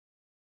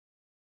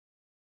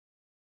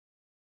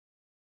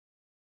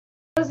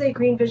Jose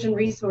Green Vision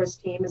Resource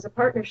Team is a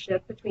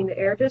partnership between the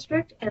Air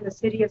District and the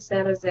City of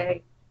San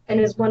Jose and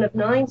is one of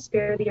 9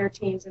 Spare the Air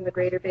teams in the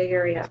Greater Bay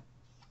Area.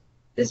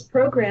 This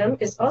program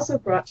is also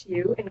brought to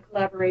you in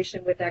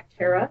collaboration with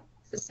Actera,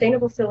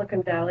 Sustainable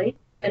Silicon Valley,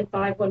 and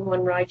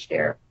 511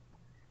 Rideshare.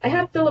 I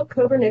have Philip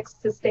Kobernick's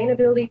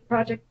Sustainability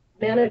Project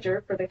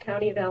Manager for the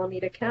County of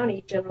Alameda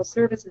County General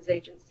Services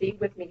Agency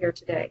with me here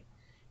today.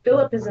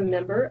 Philip is a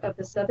member of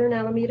the Southern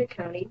Alameda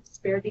County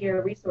Spare the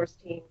Air Resource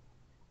Team.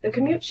 The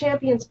Commute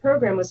Champions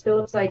program was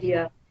Philip's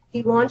idea.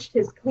 He launched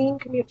his Clean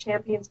Commute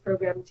Champions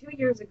program 2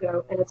 years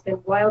ago, and it's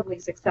been wildly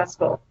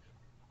successful.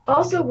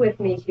 Also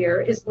with me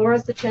here is Laura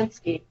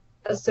Zaczynski,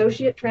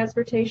 Associate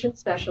Transportation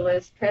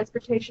Specialist,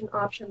 Transportation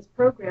Options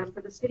Program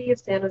for the City of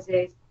San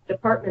Jose's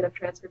Department of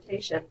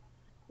Transportation.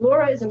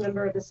 Laura is a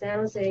member of the San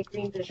Jose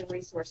Green Vision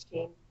Resource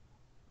Team.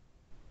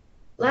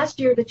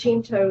 Last year, the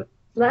team chose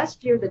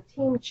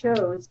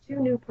 2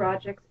 new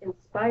projects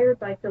inspired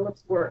by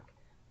Philip's work,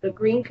 the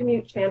Green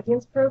Commute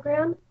Champions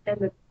Program and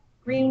the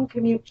Green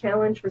Commute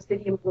Challenge for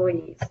city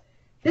employees.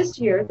 This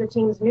year, the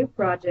team's new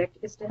project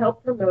is to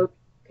help promote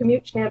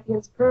Commute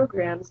Champions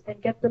programs and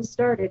get them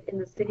started in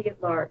the city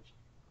at large.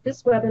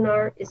 This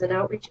webinar is an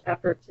outreach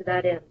effort to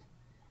that end.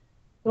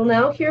 We'll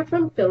now hear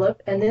from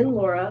Philip and then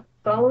Laura.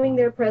 Following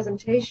their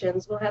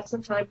presentations, we'll have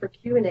some time for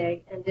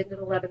Q&A and end at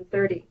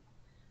 11:30.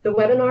 The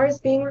webinar is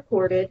being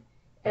recorded,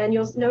 and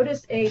you'll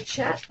notice a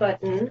chat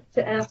button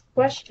to ask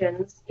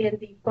questions in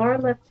the far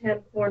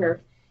left-hand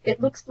corner. It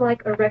looks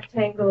like a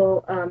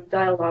rectangle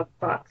dialog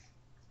box.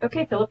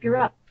 Okay, Philip, you're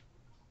up.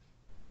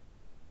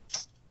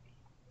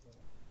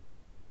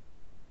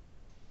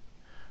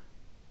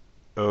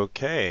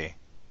 Okay,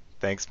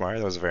 thanks, Mara.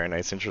 That was a very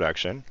nice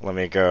introduction. Let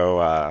me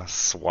go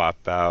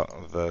swap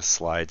out the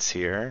slides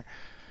here.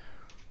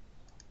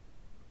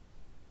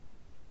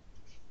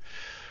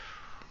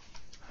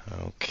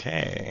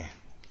 Okay,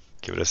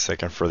 give it a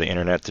second for the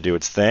internet to do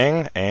its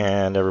thing,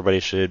 and everybody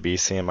should be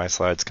seeing my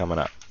slides coming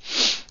up.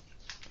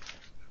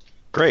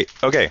 Great,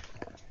 okay.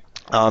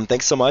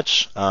 Thanks so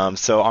much.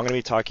 So I'm going to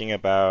be talking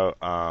about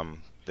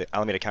the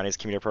Alameda County's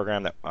commuter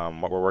program, that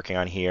what we're working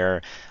on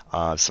here,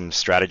 some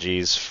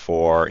strategies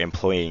for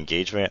employee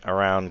engagement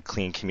around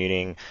clean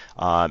commuting,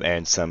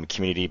 and some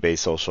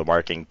community-based social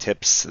marketing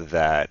tips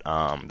that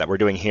that we're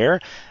doing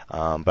here.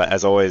 But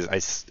as always,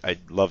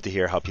 I'd love to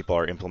hear how people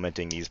are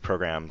implementing these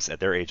programs at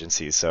their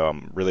agencies. So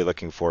I'm really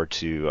looking forward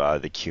to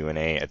the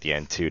Q&A at the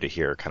end too, to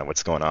hear kind of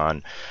what's going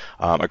on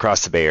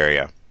across the Bay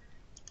Area.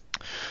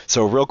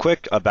 So real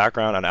quick, a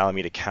background on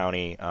Alameda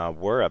County.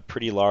 We're a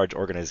pretty large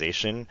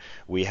organization.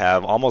 We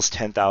have almost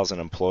 10,000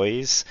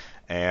 employees,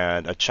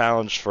 and a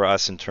challenge for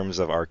us in terms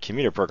of our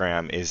commuter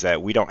program is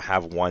that we don't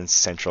have one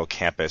central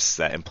campus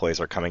that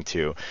employees are coming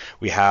to.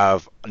 We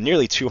have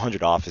nearly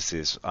 200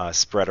 offices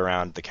spread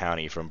around the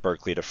county, from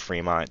Berkeley to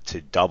Fremont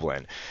to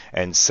Dublin.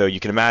 And so you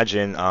can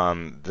imagine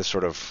the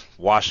sort of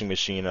washing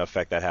machine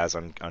effect that has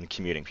on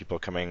commuting, people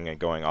coming and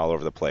going all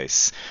over the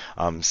place.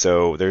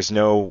 So there's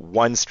no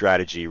one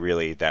strategy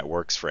really that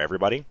works for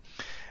everybody.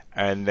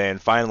 And then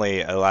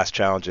finally, the last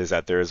challenge is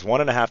that there's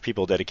 1.5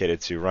 people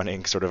dedicated to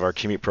running sort of our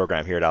commute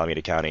program here at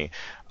Alameda County.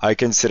 I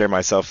consider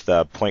myself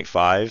the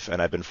 0.5,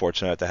 and I've been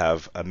fortunate to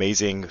have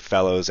amazing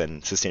fellows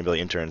and sustainability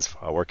interns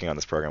working on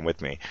this program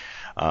with me.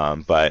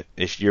 But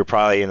if you're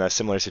probably in a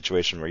similar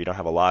situation where you don't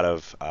have a lot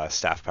of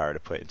staff power to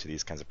put into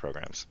these kinds of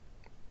programs.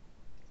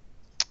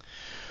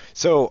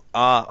 So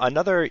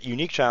another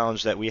unique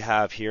challenge that we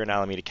have here in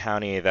Alameda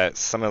County that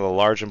some of the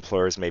large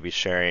employers may be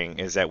sharing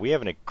is that we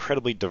have an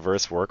incredibly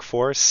diverse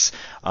workforce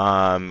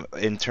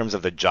in terms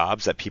of the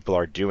jobs that people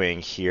are doing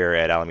here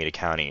at Alameda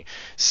County.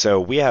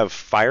 So we have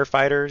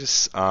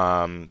firefighters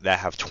that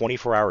have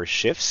 24-hour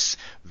shifts,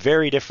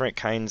 very different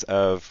kinds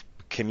of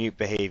commute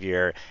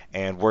behavior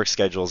and work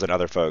schedules than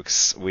other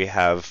folks. We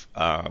have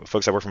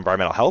folks that work for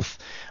environmental health,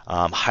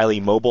 highly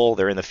mobile,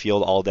 they're in the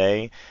field all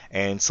day,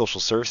 and social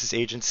services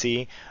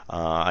agency,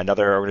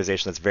 another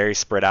organization that's very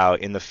spread out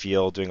in the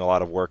field doing a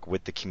lot of work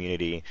with the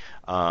community.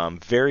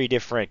 Very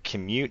different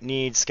commute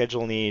needs,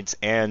 schedule needs,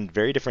 and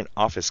very different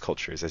office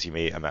cultures, as you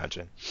may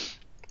imagine.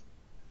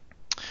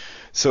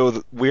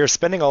 So we are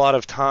spending a lot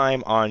of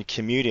time on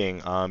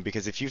commuting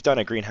because if you've done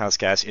a greenhouse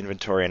gas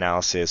inventory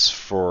analysis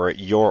for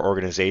your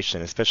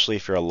organization, especially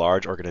if you're a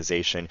large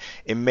organization,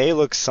 it may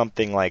look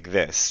something like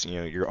this.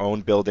 You know, your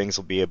own buildings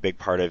will be a big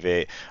part of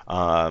it.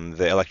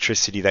 The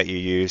electricity that you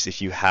use,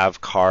 if you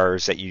have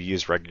cars that you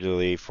use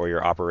regularly for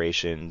your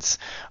operations,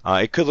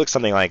 it could look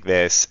something like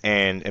this.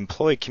 And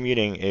employee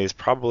commuting is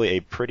probably a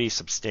pretty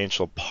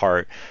substantial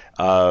part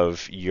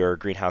of your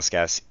greenhouse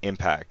gas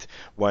impact.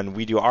 When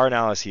we do our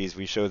analyses,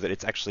 we show that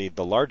it's actually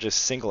the largest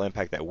single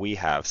impact that we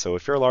have. So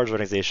if you're a large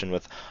organization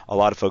with a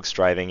lot of folks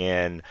driving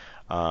in,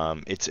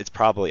 it's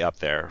probably up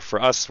there.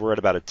 For us, we're at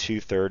about a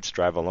 2/3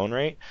 drive alone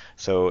rate.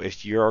 So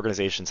if your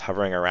organization's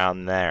hovering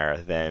around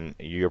there, then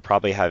you're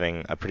probably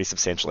having a pretty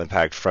substantial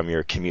impact from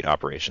your commute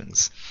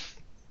operations.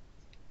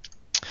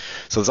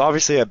 So there's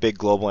obviously a big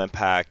global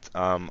impact.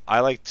 I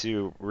like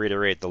to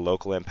reiterate the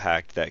local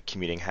impact that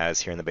commuting has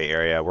here in the Bay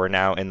Area. We're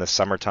now in the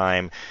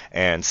summertime,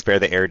 and Spare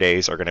the Air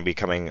Days are going to be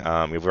coming.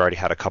 We've already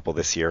had a couple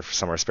this year for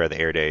Summer Spare the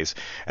Air Days,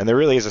 and there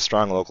really is a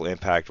strong local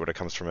impact when it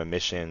comes from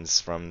emissions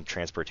from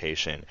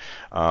transportation.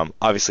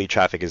 Obviously,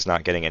 traffic is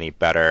not getting any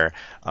better.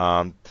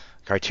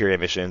 Criteria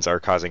emissions are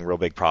causing real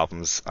big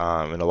problems in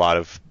a lot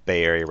of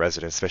Bay Area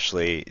residents,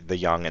 especially the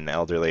young and the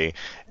elderly.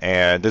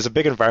 And there's a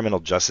big environmental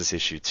justice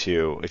issue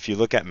too. If you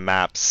look at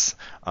maps,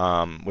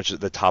 which is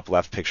the top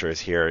left picture is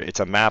here, it's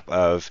a map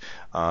of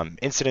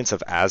incidents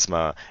of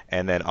asthma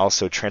and then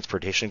also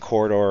transportation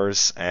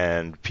corridors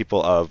and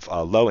people of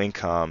low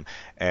income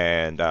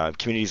and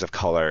communities of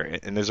color.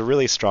 And there's a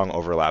really strong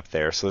overlap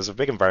there. So there's a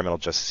big environmental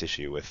justice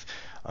issue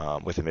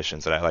with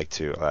emissions that I like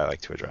to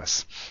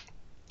address.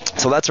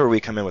 So that's where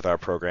we come in with our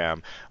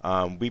program.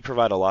 We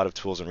provide a lot of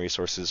tools and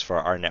resources for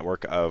our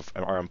network of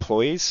our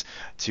employees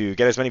to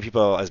get as many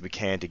people as we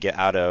can to get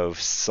out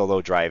of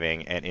solo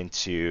driving and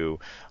into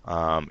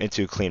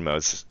clean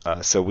modes.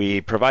 So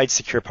we provide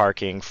secure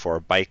parking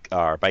for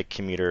our bike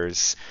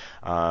commuters.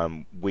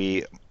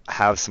 We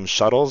have some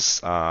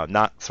shuttles,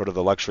 not sort of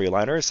the luxury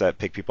liners that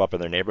pick people up in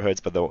their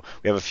neighborhoods, but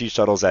we have a few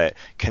shuttles that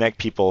connect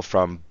people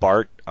from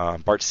BART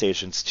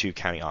stations to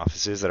county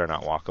offices that are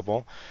not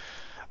walkable.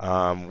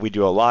 We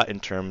do a lot in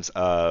terms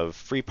of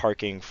free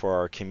parking for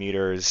our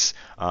commuters.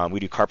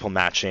 We do carpool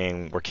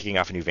matching. We're kicking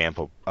off a new van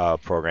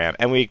program,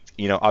 and we,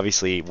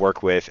 obviously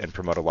work with and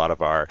promote a lot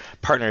of our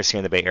partners here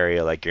in the Bay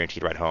Area, like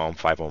Guaranteed Ride Home,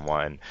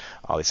 511,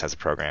 all these types of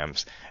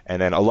programs,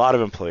 and then a lot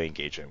of employee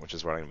engagement, which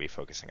is what I'm going to be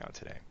focusing on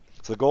today.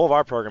 So the goal of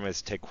our program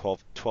is to take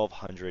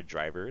 1,200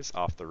 drivers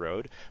off the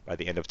road by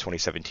the end of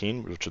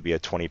 2017, which will be a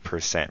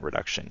 20%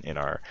 reduction in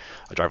our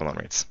driver loan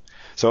rates.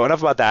 So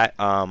enough about that.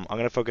 I'm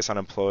going to focus on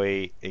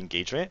employee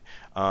engagement.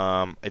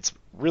 It's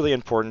really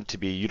important to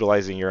be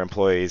utilizing your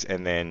employees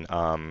and then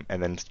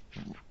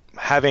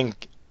having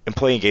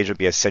employee engagement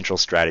be a central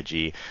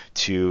strategy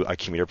to a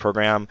commuter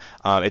program.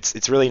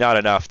 It's really not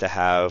enough to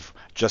have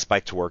just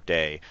bike to work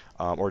day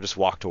or just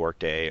walk to work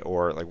day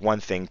or like one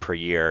thing per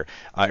year.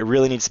 It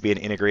really needs to be an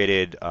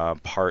integrated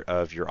part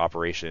of your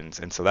operations,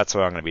 and so that's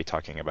what I'm going to be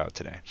talking about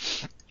today.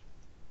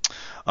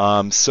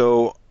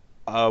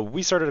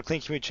 We started a Clean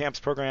Commute Champs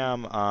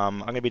program. I'm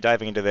going to be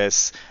diving into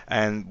this,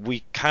 and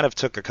we kind of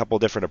took a couple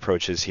different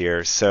approaches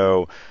here.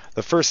 So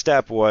the first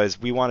step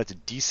was we wanted to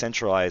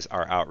decentralize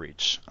our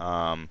outreach.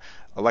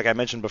 Like I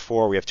mentioned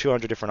before, we have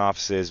 200 different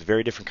offices,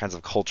 very different kinds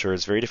of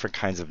cultures, very different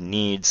kinds of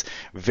needs,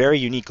 very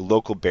unique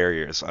local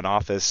barriers. An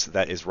office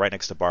that is right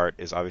next to BART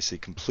is obviously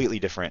completely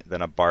different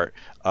than an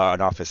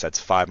office that's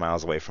 5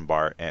 miles away from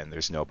BART and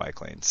there's no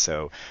bike lanes.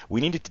 So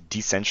we needed to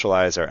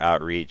decentralize our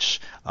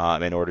outreach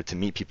in order to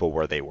meet people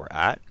where they were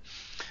at.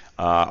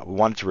 We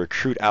wanted to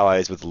recruit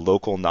allies with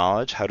local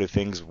knowledge. How do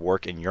things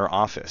work in your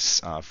office,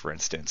 for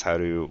instance?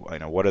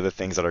 What are the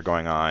things that are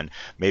going on?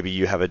 Maybe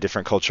you have a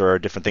different culture or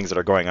different things that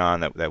are going on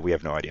that we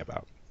have no idea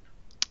about.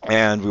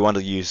 And we wanted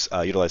to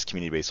utilize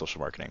community-based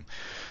social marketing.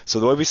 So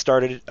the way we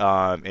started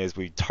is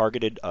we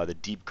targeted the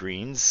deep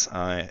greens,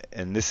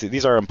 and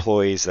these are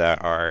employees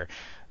that are.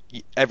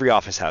 Every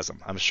office has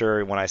them. I'm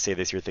sure when I say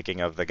this, you're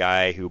thinking of the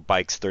guy who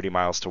bikes 30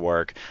 miles to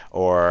work,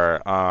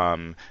 or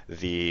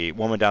the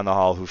woman down the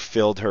hall who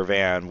filled her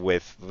van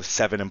with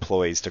 7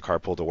 employees to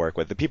carpool to work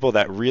with. The people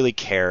that really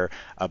care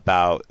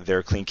about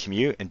their clean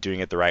commute and doing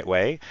it the right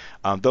way,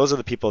 those are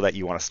the people that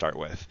you want to start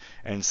with.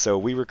 And so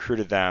we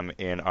recruited them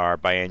in our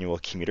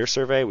biannual commuter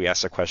survey. We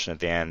asked a question at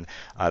the end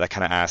that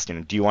kind of asked,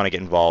 do you want to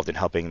get involved in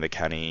helping the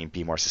county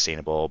be more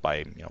sustainable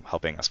by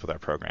helping us with our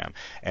program?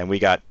 And we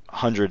got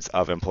hundreds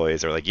of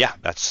employees that were like, yeah,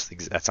 that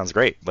sounds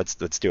great. Let's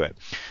do it.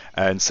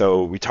 And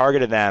so we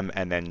targeted them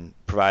and then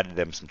provided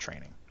them some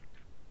training.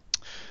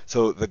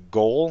 So the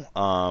goal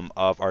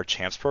of our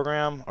CHAMPS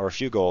program, or a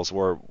few goals,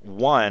 were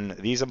one,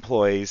 these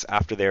employees,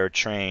 after they're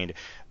trained,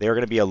 they're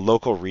going to be a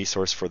local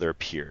resource for their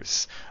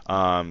peers.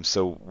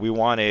 So we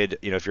wanted,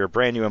 if you're a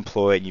brand new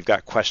employee and you've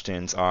got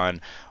questions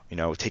on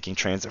taking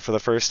transit for the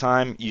first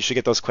time, you should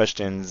get those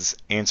questions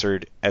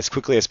answered as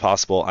quickly as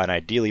possible, and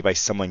ideally by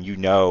someone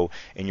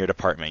in your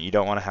department. You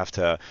don't want to have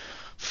to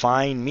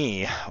find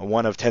me,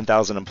 one of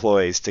 10,000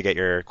 employees, to get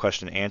your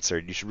question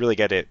answered. You should really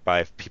get it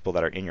by people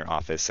that are in your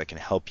office that can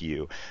help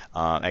you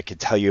and can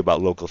tell you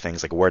about local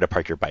things like where to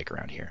park your bike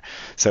around here.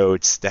 So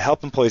it's to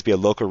help employees be a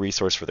local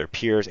resource for their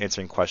peers,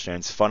 answering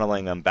questions,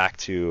 funneling them back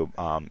to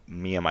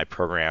me and my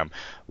program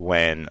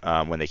when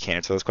they can't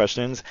answer those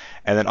questions,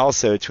 and then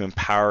also to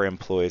empower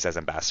employees as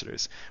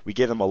ambassadors. We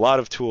gave them a lot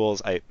of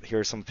tools.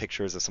 Here are some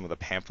pictures of some of the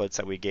pamphlets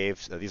that we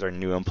gave. These are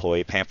new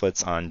employee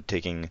pamphlets on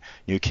taking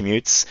new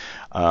commutes.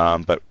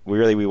 But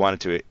we wanted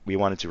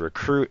to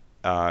recruit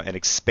and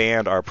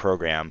expand our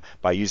program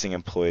by using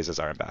employees as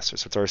our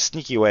ambassadors. So it's our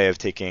sneaky way of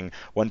taking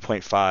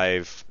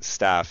 1.5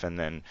 staff and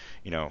then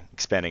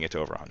expanding it to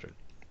over 100.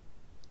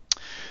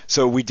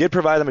 So we did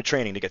provide them a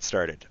training to get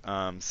started.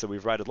 So we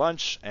provided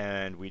lunch,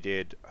 and we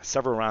did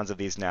several rounds of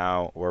these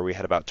now, where we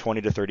had about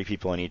 20 to 30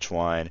 people in each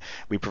one.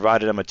 We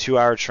provided them a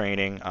 2-hour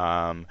training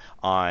on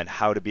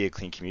how to be a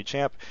clean commute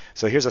champ.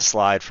 So here's a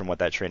slide from what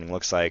that training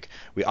looks like.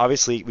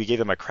 We gave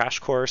them a crash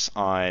course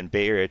on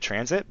Bay Area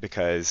transit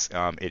because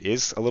it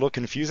is a little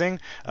confusing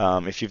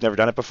if you've never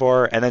done it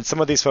before. And then some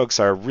of these folks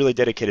are really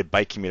dedicated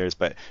bike commuters,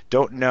 but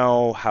don't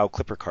know how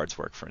Clipper cards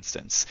work, for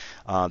instance.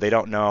 They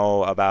don't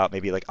know about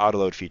maybe like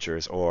autoload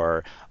features or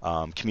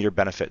commuter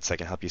benefits that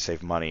can help you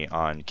save money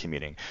on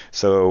commuting.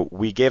 So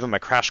we gave them a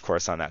crash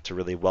course on that to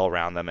really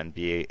well-round them and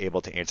be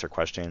able to answer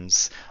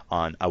questions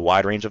on a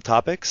wide range of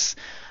topics.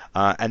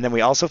 And then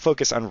we also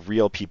focus on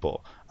real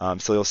people.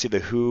 So you'll see the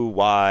who,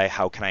 why,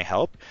 how can I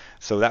help?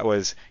 So that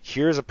was,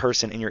 here's a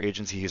person in your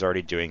agency who's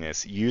already doing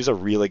this. Use a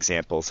real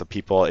example so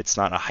people, it's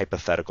not a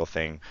hypothetical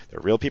thing. There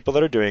are real people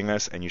that are doing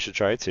this, and you should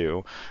try it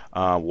too.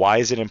 Why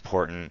is it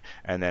important?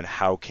 And then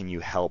how can you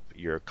help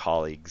your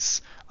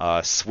colleagues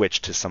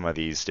switch to some of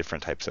these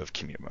different types of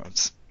commute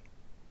modes?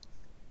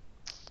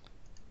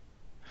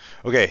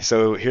 Okay,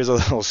 so here's a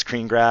little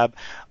screen grab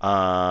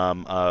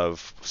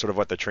of sort of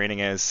what the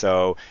training is.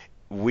 So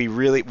we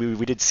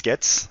did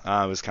skits.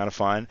 It was kind of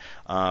fun.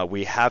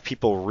 We have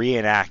people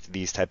reenact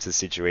these types of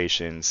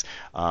situations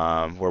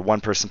where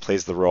one person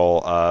plays the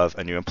role of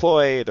a new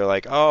employee. They're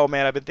like, "Oh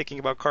man, I've been thinking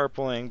about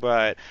carpooling,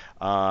 but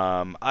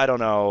I don't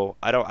know.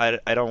 I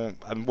don't.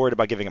 I'm worried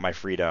about giving up my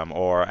freedom,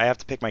 or I have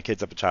to pick my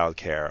kids up at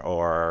childcare,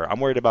 or I'm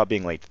worried about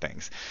being late to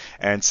things."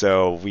 And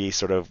so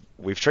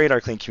we've trained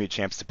our Clean Commute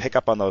champs to pick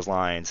up on those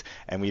lines,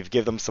 and we've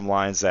given them some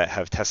lines that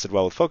have tested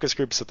well with focus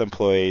groups with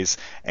employees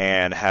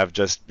and have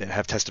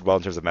tested well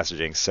in terms of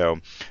messaging. So,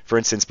 for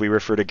instance, we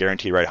refer to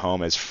Guaranteed Ride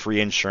Home as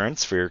free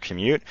insurance for your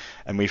commute,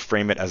 and we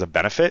frame it as a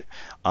benefit.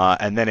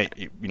 And then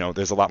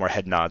there's a lot more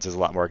head nods, there's a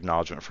lot more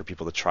acknowledgement for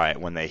people to try it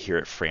when they hear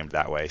it framed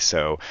that way.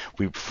 So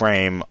we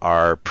frame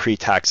our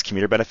pre-tax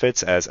commuter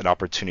benefits as an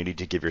opportunity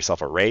to give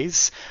yourself a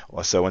raise.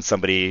 So when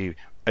somebody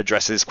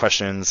addresses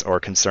questions or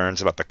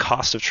concerns about the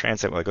cost of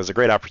transit, like, it was a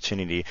great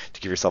opportunity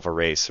to give yourself a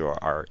raise through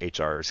our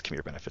HR's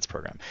commuter benefits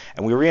program.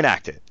 And we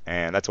reenact it,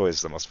 and that's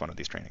always the most fun of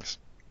these trainings.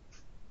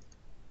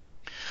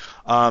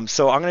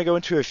 So I'm going to go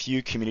into a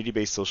few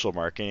community-based social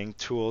marketing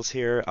tools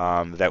here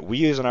that we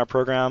use in our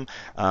program,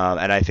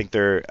 and I think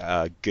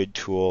they're good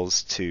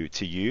tools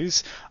to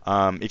use.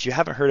 If you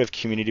haven't heard of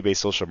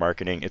community-based social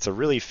marketing, it's a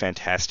really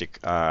fantastic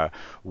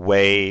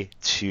way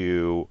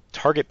to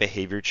target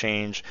behavior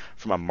change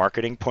from a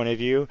marketing point of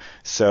view.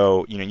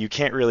 So you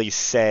can't really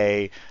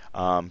say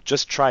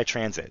just try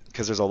transit,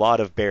 because there's a lot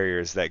of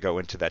barriers that go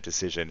into that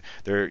decision.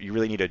 You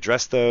really need to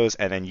address those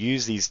and then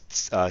use these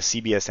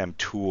CBSM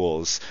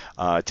tools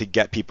to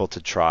get people to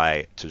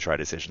try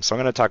decisions. So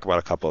I'm going to talk about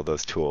a couple of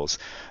those tools.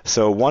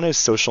 So one is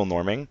social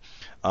norming.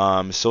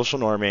 Social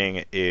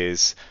norming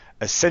is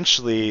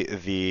essentially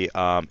the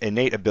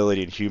innate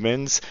ability in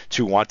humans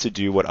to want to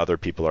do what other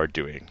people are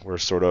doing. We're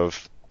sort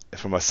of,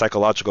 from a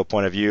psychological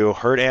point of view,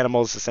 herd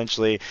animals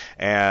essentially.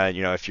 And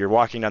if you're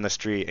walking down the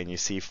street and you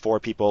see 4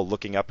 people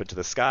looking up into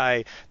the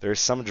sky, there's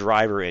some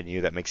driver in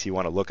you that makes you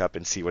want to look up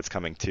and see what's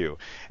coming too.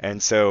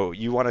 And so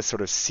you want to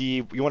sort of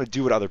you want to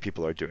do what other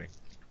people are doing.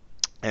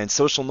 And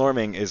social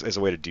norming is a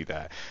way to do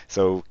that.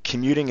 So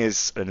commuting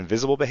is an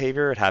invisible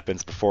behavior. It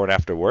happens before and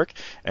after work.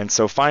 And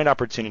so find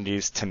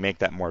opportunities to make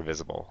that more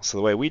visible. So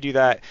the way we do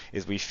that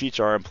is we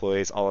feature our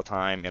employees all the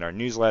time in our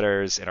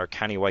newsletters, in our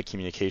countywide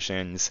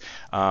communications.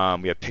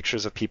 We have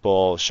pictures of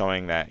people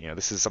showing that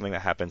this is something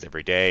that happens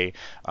every day.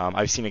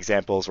 I've seen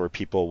examples where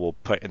people will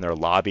put in their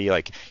lobby,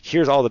 like,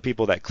 here's all the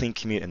people that clean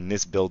commute in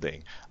this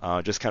building,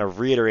 just kind of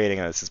reiterating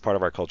that this is part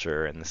of our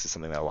culture and this is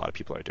something that a lot of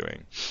people are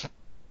doing.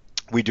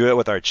 We do it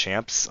with our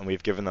champs, and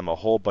we've given them a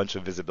whole bunch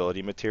of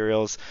visibility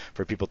materials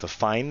for people to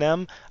find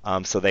them,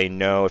 so they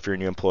know, if you're a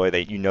new employee,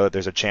 that that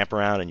there's a champ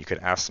around and you can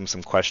ask them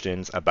some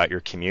questions about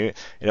your commute.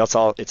 It's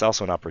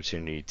also an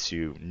opportunity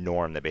to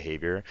norm the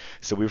behavior.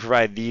 So we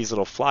provide these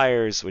little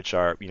flyers, which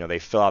are, they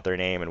fill out their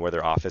name and where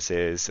their office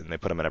is, and they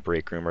put them in a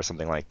break room or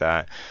something like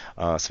that,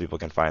 so people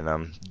can find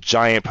them.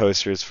 Giant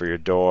posters for your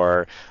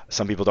door.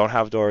 Some people don't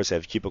have doors, they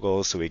have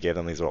cubicles, so we give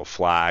them these little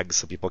flags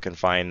so people can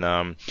find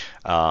them.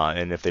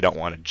 And if they don't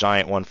want a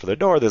giant one for their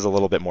door, there's a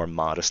little bit more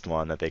modest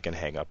one that they can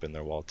hang up in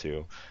their wall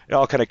too. It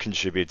all kind of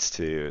contributes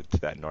to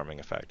that norming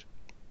effect.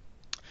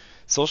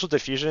 Social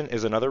diffusion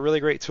is another really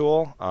great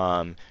tool.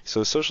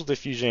 So social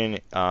diffusion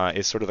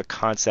is sort of the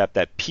concept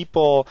that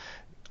people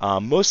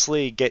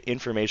mostly get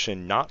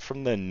information not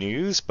from the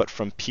news, but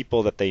from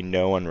people that they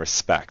know and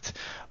respect.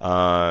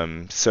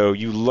 So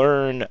you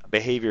learn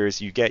behaviors,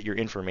 you get your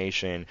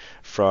information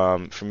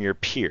from your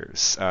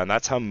peers. And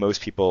that's how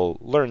most people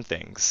learn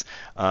things.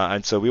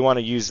 And so we want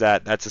to use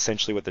that. That's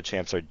essentially what the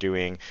champs are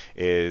doing,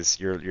 is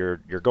you're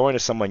going to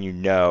someone you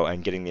know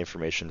and getting the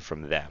information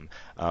from them.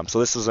 So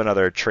this is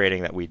another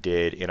training that we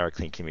did in our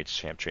Clean Commute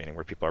champ training,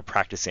 where people are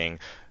practicing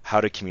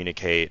how to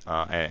communicate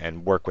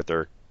and work with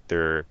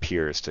their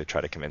peers to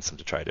try to convince them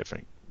to try a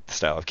different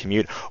style of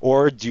commute,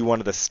 or do one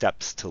of the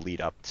steps to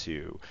lead up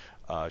to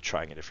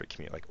trying a different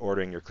commute, like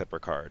ordering your Clipper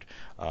card,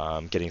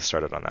 getting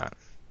started on that.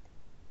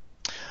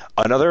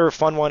 Another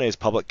fun one is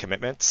public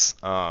commitments.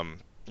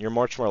 You're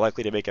much more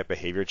likely to make a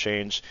behavior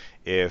change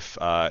if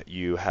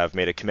you have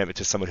made a commitment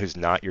to someone who's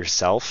not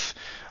yourself.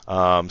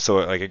 So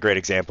like a great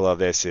example of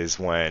this is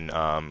when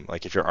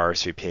like if you're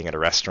RSVPing at a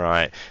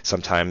restaurant,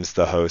 sometimes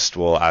the host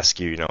will ask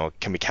you,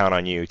 can we count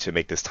on you to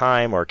make this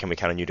time, or can we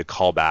count on you to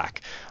call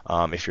back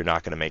if you're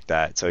not going to make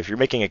that. So if you're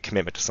making a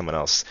commitment to someone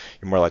else,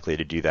 you're more likely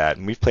to do that.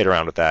 And we've played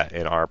around with that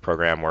in our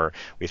program where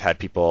we've had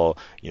people,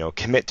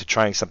 commit to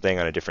trying something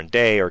on a different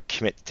day or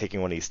commit to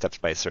taking one of these steps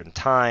by a certain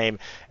time,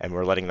 and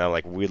we're letting them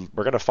like we're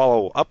going to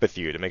follow up with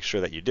you to make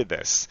sure that you did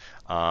this.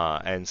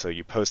 And so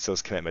you post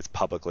those commitments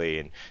publicly.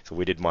 And so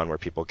we did one where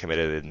people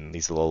committed in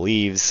these little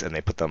leaves and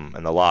they put them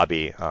in the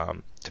lobby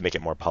to make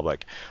it more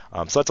public.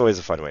 So that's always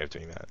a fun way of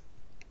doing that.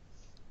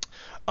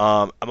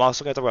 I'm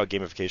also going to talk about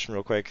gamification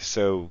real quick.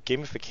 So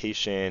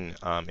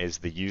gamification is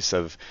the use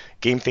of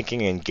game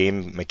thinking and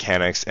game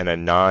mechanics in a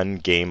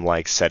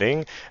non-game-like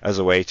setting as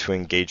a way to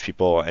engage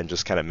people and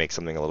just kind of make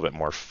something a little bit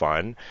more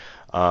fun.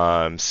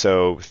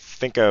 So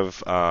think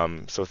of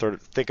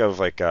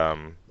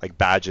like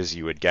badges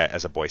you would get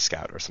as a Boy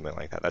Scout or something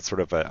like that. That's sort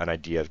of an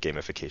idea of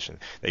gamification,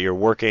 that you're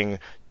working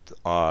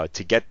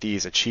to get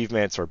these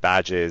achievements or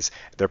badges.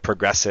 They're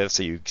progressive,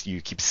 so you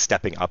keep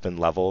stepping up in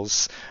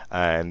levels,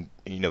 and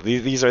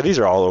these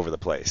are all over the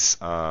place,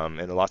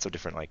 and lots of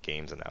different like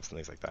games and apps and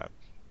things like that.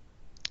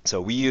 So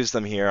we use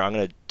them here. I'm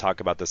going to talk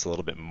about this a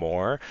little bit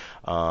more,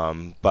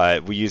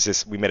 but we use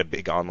this. We made a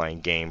big online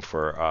game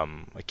for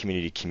a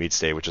community commute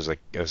stay, which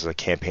was a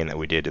campaign that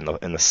we did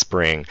in the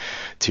spring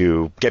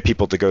to get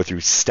people to go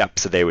through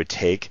steps that they would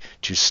take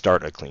to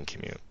start a clean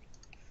commute.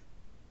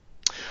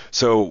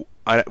 So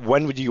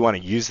when would you want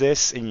to use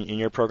this in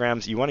your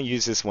programs? You want to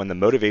use this when the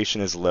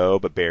motivation is low,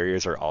 but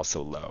barriers are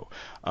also low.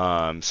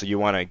 So you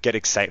want to get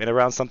excitement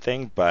around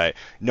something, but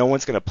no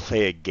one's going to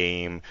play a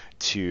game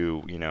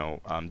to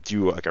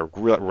do like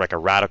a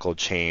radical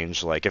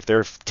change. Like if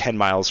they're 10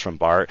 miles from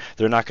BART,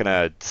 they're not going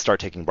to start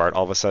taking BART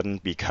all of a sudden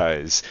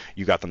because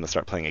you got them to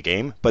start playing a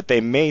game, but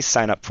they may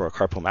sign up for a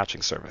carpool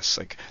matching service.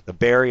 Like the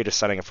barrier to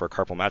signing up for a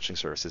carpool matching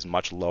service is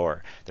much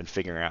lower than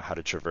figuring out how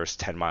to traverse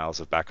 10 miles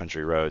of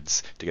backcountry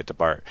roads to get to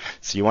BART.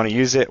 So you want to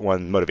use it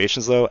when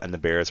motivation's low and the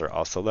barriers are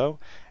also low.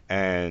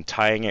 And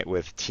tying it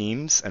with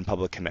teams and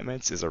public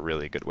commitments is a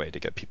really good way to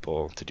get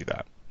people to do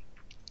that.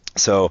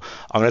 So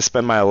I'm going to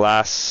spend my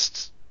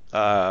last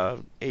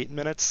 8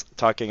 minutes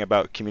talking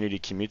about Community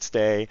Commute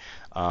Stay,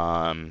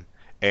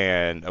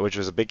 and which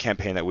was a big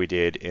campaign that we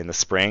did in the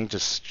spring,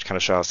 just to kind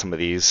of show how some of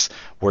these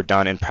were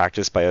done in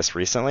practice by us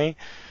recently.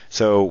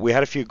 So we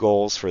had a few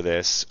goals for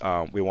this.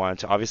 We wanted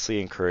to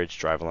obviously encourage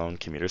drive-alone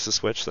commuters to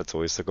switch. That's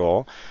always the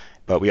goal.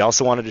 But we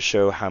also wanted to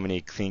show how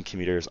many clean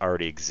commuters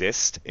already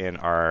exist in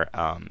our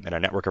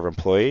network of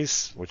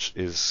employees, which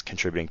is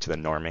contributing to the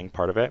norming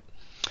part of it.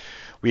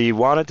 We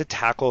wanted to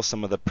tackle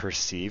some of the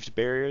perceived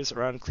barriers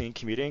around clean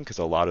commuting, because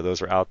a lot of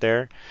those are out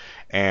there,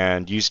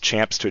 and use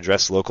champs to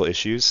address local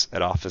issues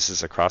at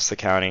offices across the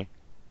county.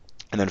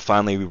 And then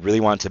finally, we really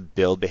wanted to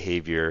build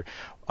behavior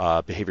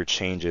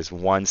changes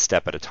one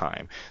step at a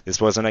time. This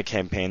wasn't a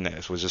campaign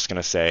that was just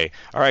going to say,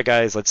 all right,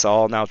 guys, let's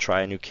all now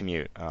try a new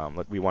commute.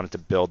 We wanted to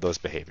build those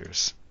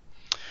behaviors.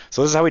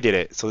 So this is how we did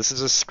it. So this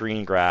is a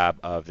screen grab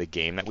of the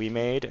game that we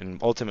made,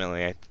 and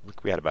ultimately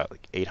we had about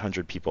like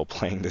 800 people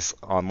playing this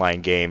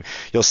online game.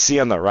 You'll see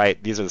on the right,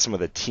 these are some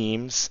of the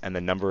teams and the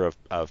number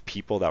of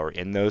people that were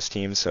in those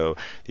teams. So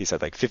these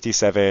had like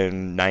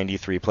 57,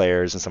 93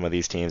 players in some of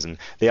these teams, and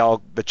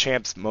the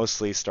champs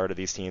mostly started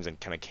these teams and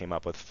kind of came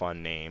up with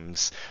fun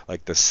names,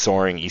 like the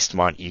Soaring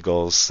Eastmont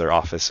Eagles. Their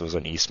office was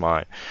in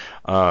Eastmont.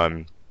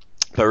 But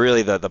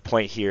really the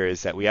point here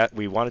is that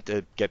we wanted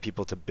to get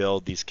people to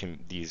build these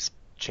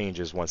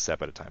changes one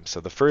step at a time. So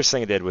the first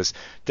thing I did was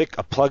take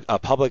a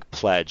public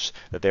pledge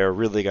that they're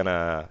really going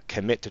to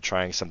commit to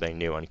trying something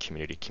new on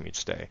Community Commute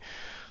Stay.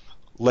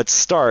 Let's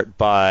start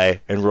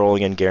by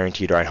enrolling in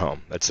Guaranteed Ride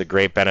Home. That's a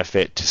great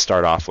benefit to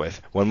start off with.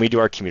 When we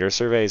do our commuter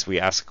surveys, we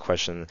ask a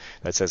question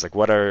that says, like,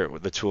 what are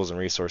the tools and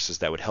resources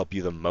that would help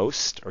you the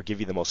most or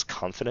give you the most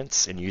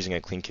confidence in using a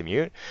clean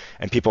commute?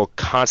 And people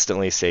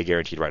constantly say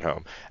Guaranteed Ride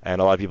Home,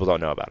 and a lot of people don't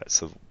know about it.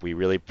 So we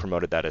really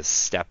promoted that as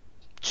step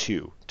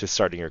 2 to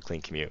starting your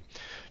clean commute.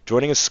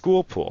 Joining a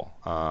school pool,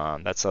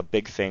 that's a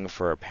big thing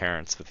for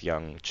parents with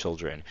young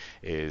children,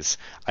 is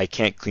I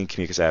can't clean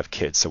commute because I have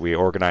kids. So we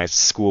organized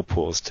school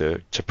pools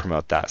to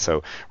promote that.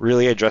 So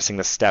really addressing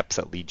the steps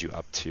that lead you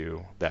up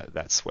to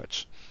that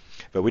switch.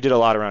 But we did a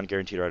lot around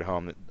Guaranteed Ride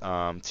Home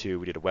too.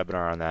 We did a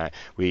webinar on that.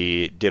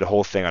 We did a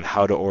whole thing on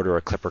how to order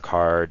a Clipper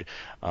card,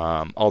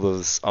 all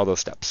those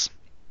steps.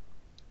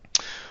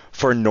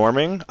 For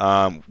norming,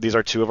 these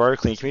are 2 of our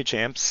Clean Commute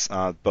champs,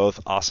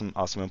 both awesome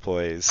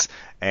employees,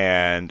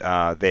 and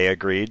they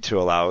agreed to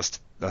allow us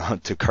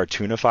to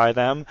cartoonify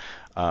them.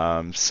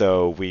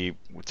 So we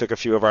took a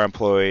few of our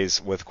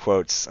employees with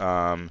quotes,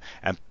 and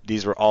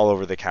these were all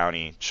over the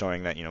county,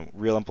 showing that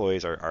real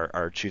employees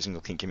are choosing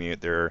the clean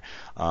commute. They're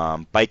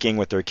biking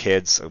with their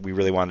kids. We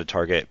really wanted to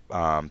target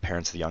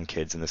parents of the young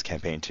kids in this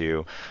campaign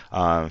too,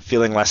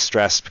 feeling less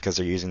stressed because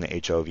they're using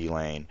the HOV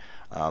lane.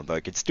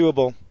 Like it's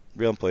doable.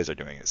 Real employees are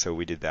doing it, so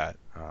we did that.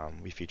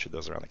 We featured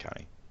those around the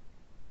county.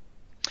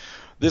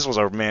 This was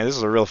a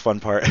real fun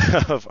part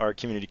of our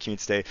community commute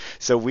stay.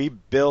 So we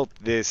built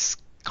this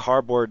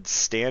cardboard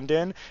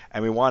stand-in,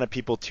 and we wanted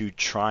people to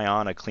try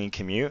on a clean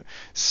commute.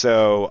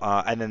 So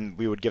and then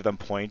we would give them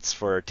points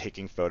for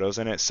taking photos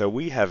in it. So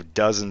we have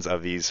dozens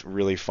of these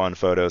really fun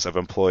photos of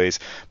employees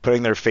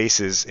putting their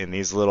faces in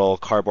these little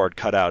cardboard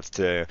cutouts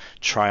to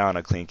try on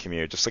a clean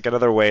commute. Just like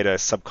another way to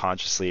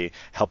subconsciously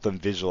help them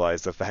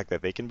visualize the fact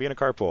that they can be in a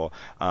carpool.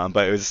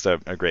 But it was just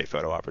a great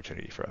photo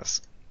opportunity for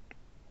us.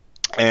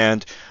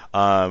 And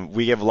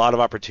we have a lot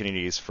of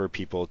opportunities for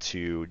people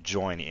to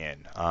join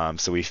in.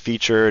 So we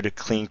featured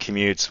clean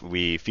commutes.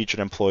 We featured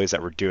employees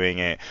that were doing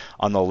it.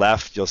 On the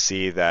left, you'll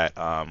see that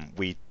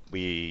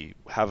we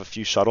have a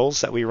few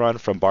shuttles that we run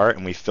from BART,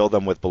 and we fill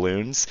them with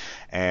balloons.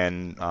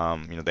 And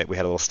we had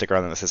a little sticker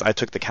on them that says, "I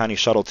took the county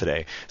shuttle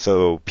today."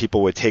 So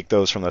people would take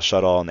those from the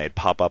shuttle, and they'd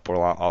pop up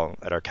all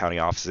at our county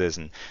offices,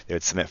 and they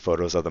would submit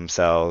photos of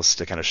themselves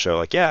to kind of show,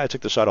 like, yeah, I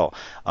took the shuttle.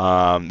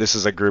 This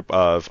is a group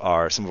of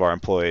some of our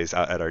employees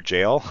out at our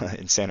jail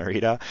in Santa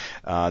Rita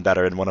that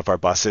are in one of our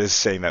buses,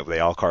 saying that they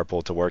all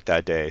carpooled to work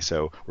that day.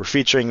 So we're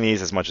featuring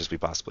these as much as we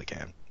possibly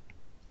can.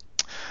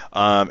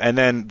 And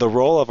then the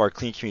role of our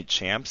Clean Commute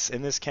champs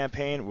in this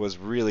campaign was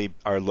really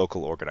our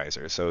local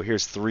organizers. So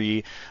here's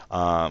three,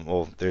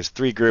 there's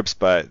three groups,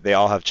 but they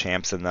all have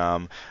champs in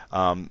them.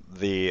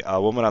 The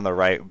woman on the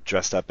right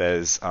dressed up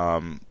as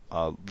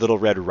Little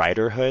Red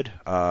Rider Hood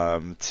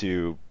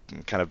to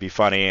kind of be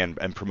funny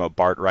and promote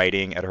BART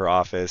writing at her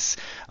office.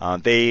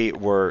 They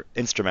were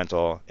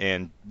instrumental,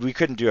 and we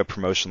couldn't do a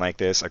promotion like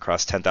this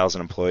across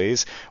 10,000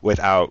 employees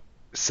without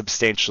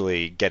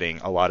substantially getting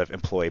a lot of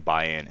employee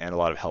buy-in and a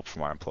lot of help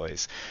from our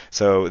employees.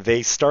 So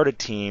they started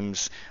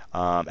teams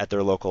at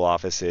their local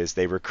offices.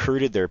 They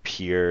recruited their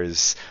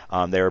peers.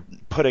 They were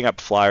putting up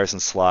flyers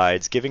and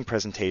slides, giving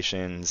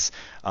presentations,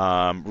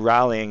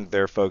 rallying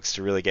their folks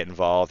to really get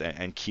involved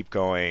and keep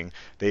going.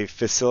 They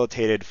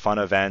facilitated fun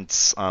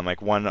events.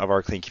 Like one of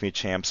our Clean Commute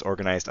champs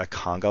organized a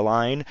conga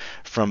line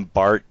from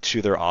BART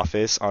to their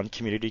office on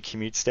Community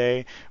Commute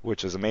Day,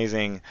 which was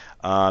amazing.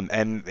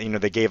 And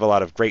they gave a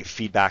lot of great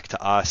feedback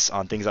to us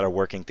on things that are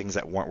working, things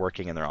that weren't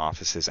working in their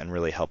offices, and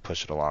really helped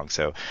push it along.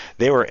 So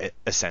they were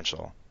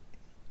essential.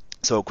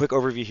 So a quick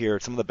overview here.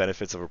 Some of the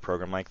benefits of a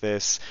program like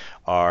this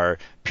are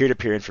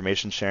peer-to-peer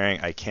information sharing.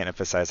 I can't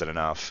emphasize it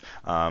enough.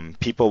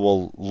 People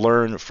will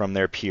learn from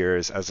their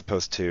peers as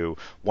opposed to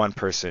one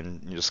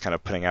person just kind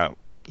of putting out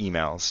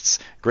emails. It's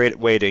a great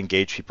way to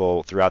engage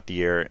people throughout the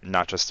year,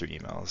 not just through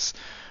emails.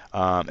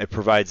 It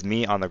provides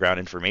me on-the-ground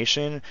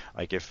information,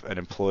 like if an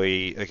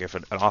employee, like if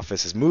an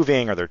office is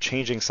moving or they're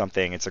changing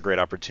something, it's a great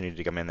opportunity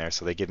to come in there,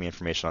 so they give me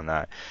information on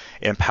that.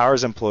 It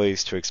empowers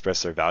employees to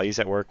express their values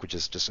at work, which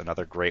is just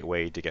another great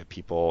way to get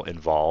people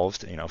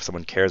involved. If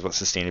someone cares about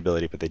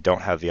sustainability but they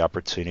don't have the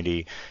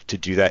opportunity to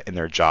do that in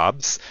their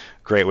jobs,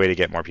 great way to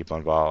get more people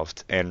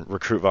involved. And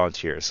recruit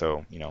volunteers.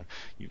 So,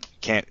 you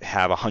can't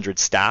have 100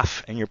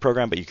 staff in your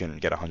program, but you can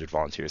get 100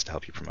 volunteers to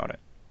help you promote it.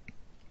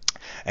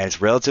 And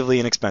it's relatively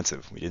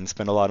inexpensive. We didn't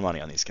spend a lot of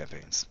money on these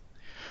campaigns.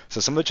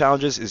 So some of the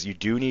challenges is you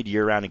do need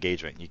year-round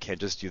engagement. You can't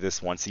just do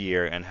this once a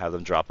year and have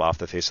them drop off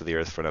the face of the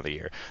earth for another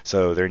year.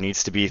 So there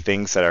needs to be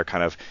things that are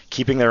kind of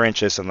keeping their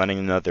interest and letting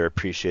them know they're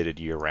appreciated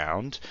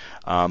year-round.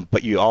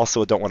 But you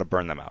also don't want to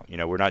burn them out.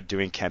 We're not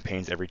doing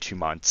campaigns every 2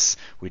 months.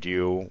 We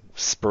do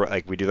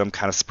them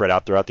kind of spread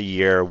out throughout the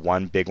year,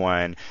 one big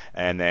one,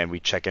 and then we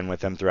check in with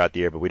them throughout the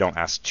year, but we don't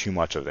ask too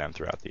much of them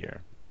throughout the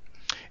year.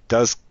 It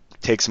does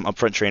take some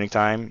upfront training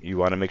time. You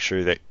want to make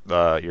sure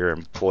that your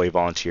employee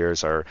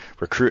volunteers are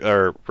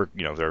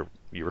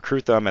you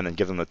recruit them and then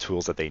give them the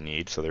tools that they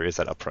need. So there is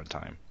that upfront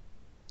time.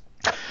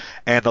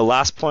 And the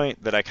last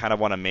point that I kind of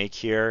want to make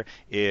here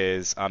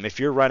is if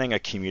you're running a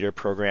commuter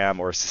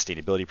program or a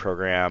sustainability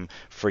program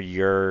for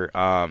your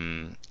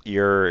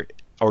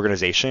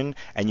organization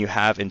and you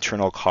have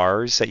internal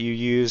cars that you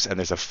use and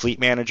there's a fleet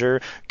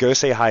manager, go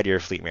say hi to your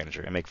fleet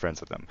manager and make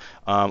friends with them.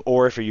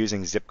 Or if you're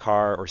using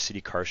Zipcar or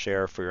City Car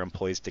Share for your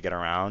employees to get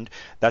around,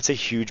 that's a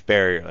huge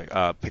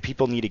barrier.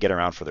 People need to get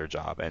around for their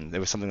job, and it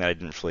was something that I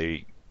didn't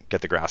really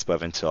get the grasp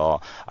of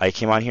until I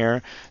came on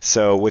here.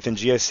 So within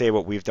GSA,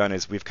 what we've done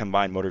is we've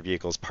combined motor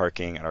vehicles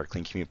parking and our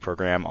Clean Commute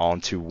program all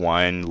into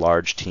one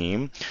large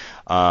team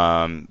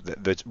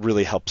that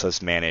really helps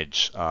us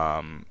manage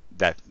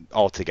that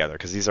all together,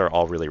 because these are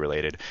all really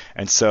related.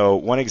 And so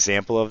one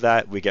example of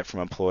that we get from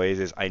employees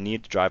is, I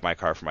need to drive my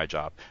car for my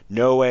job.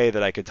 No way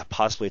that I could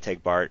possibly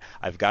take BART.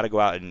 I've got to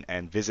go out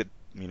and visit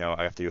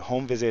I have to do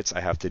home visits,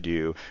 I have to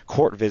do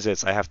court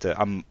visits,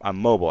 I'm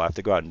mobile, I have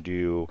to go out and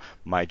do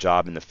my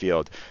job in the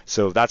field.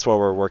 So that's why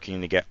we're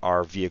working to get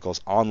our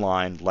vehicles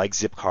online like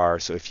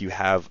Zipcar. So if you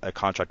have a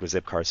contract with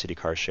Zipcar, City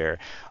Car Share,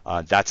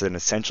 that's an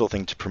essential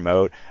thing to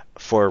promote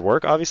for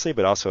work, obviously,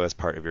 but also as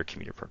part of your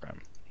commuter program.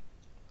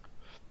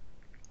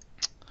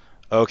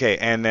 Okay,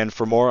 and then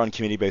for more on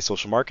community-based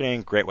social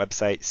marketing, great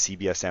website,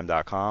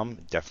 cbsm.com.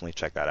 Definitely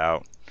check that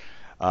out.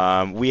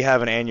 We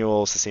have an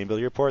annual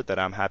sustainability report that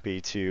I'm happy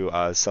to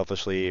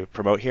selfishly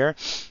promote here.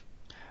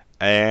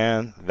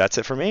 And that's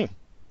it for me.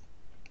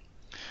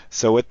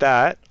 So with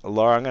that,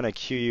 Laura, I'm going to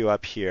cue you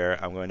up here.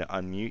 I'm going to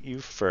unmute you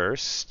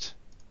first,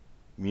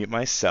 mute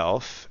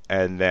myself,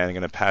 and then I'm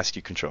going to pass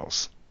you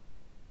controls.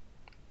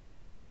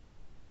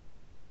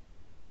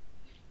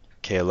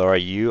 Okay, Laura,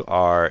 you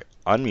are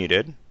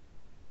unmuted.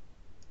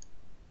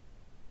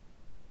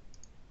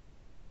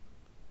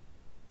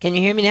 Can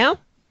you hear me now?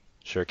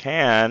 Sure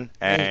can.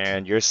 Great.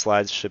 And your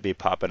slides should be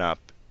popping up.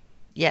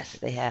 Yes,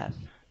 they have.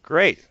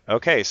 Great.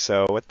 Okay,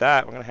 so with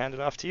that, I'm going to hand it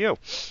off to you.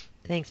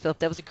 Thanks, Philip.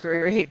 That was a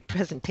great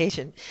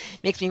presentation.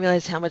 Makes me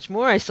realize how much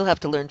more I still have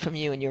to learn from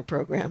you and your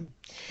program.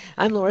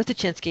 I'm Laura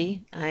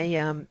Tuchinski.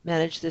 I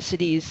manage the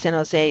city's San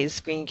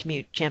Jose's Green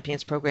Commute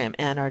Champions program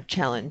and our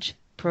Challenge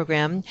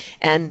program.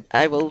 And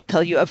I will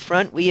tell you up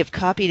front, we have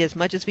copied as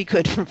much as we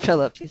could from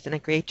Philip. He's done a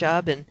great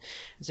job and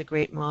is a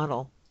great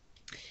model.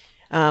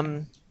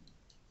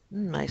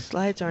 My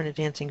slides aren't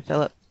advancing,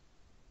 Philip.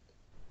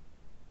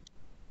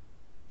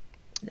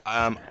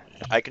 I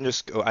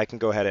can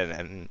go ahead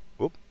and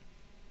whoop.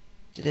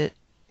 Did it?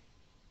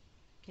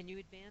 Can you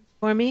advance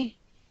for me?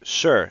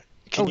 Sure.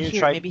 Can you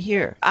here, try? maybe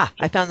here.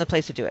 I found the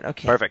place to do it.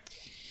 Okay. Perfect.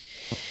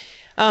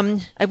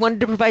 I wanted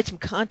to provide some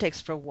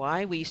context for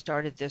why we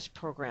started this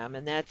program,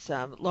 and that's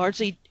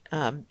largely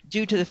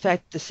due to the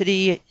fact the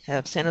city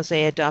of San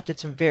Jose adopted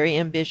some very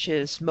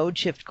ambitious mode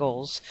shift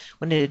goals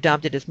when it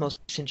adopted its most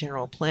recent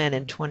general plan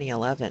in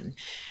 2011.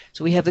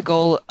 So we have the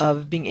goal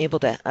of being able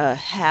to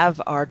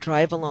have our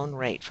drive alone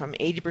rate from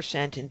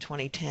 80% in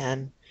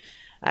 2010,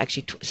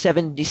 actually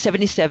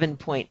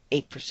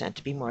 77.8%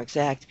 to be more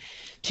exact,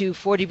 to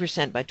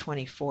 40% by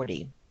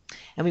 2040.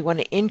 And we want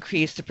to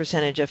increase the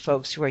percentage of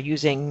folks who are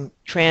using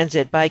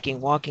transit, biking,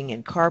 walking,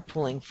 and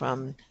carpooling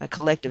from a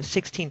collective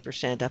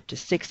 16% up to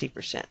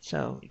 60%.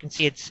 So you can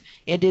see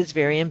it is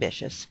very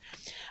ambitious.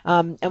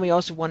 And we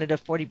also wanted a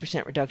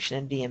 40% reduction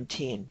in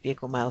VMT, in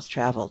vehicle miles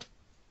traveled.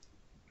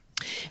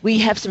 We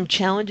have some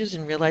challenges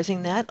in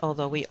realizing that,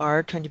 although we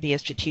are trying to be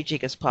as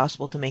strategic as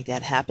possible to make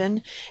that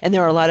happen. And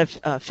there are a lot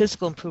of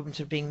physical improvements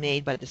that are being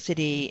made by the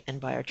city and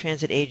by our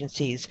transit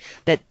agencies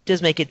that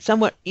does make it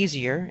somewhat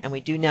easier. And we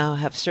do now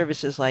have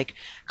services like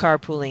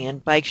carpooling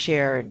and bike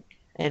share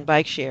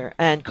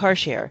and car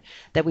share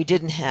that we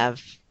didn't have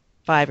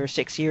 5 or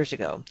 6 years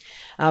ago.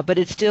 But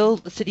it's still,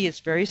 the city is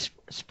very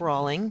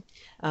sprawling.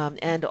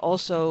 And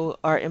also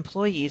our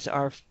employees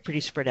are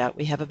pretty spread out.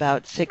 We have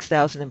about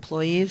 6,000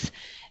 employees,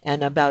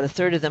 and about a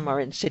third of them are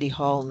in City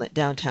Hall and the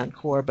downtown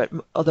core, but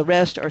the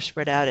rest are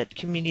spread out at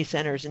community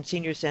centers and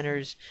senior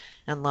centers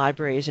and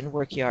libraries and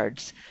work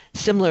yards,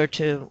 similar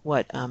to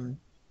what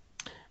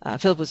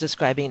Philip was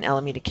describing in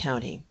Alameda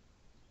County.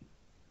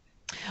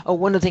 Oh,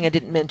 one other thing I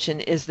didn't mention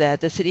is that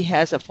the city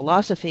has a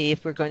philosophy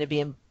if we're going to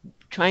be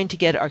trying to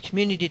get our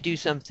community to do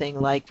something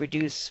like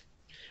reduce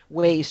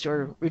waste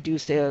or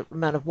reduce the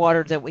amount of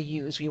water that we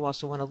use. We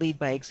also want to lead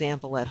by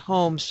example at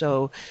home.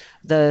 So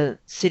the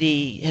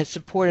city has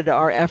supported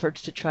our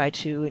efforts to try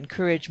to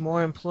encourage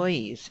more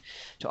employees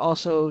to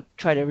also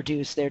try to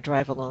reduce their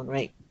drive alone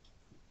rate.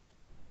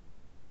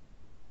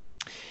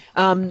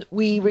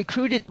 We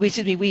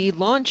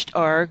launched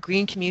our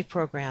Green Commute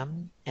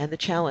program and the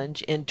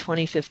challenge in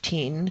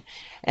 2015,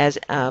 as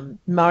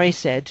Mari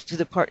said, through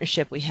the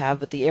partnership we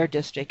have with the Air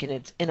District and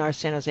it's in our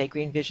San Jose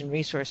Green Vision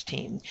Resource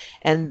Team.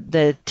 And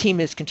the team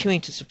is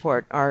continuing to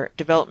support our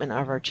development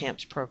of our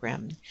CHAMPS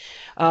program.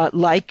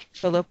 Like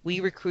Philip,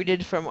 we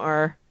recruited from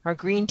our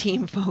green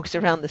team folks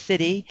around the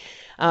city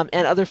and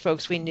other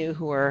folks we knew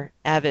who are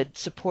avid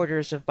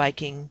supporters of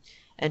biking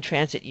and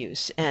transit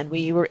use. And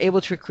we were able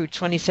to recruit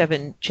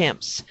 27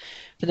 champs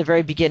from the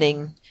very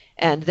beginning,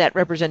 and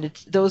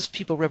those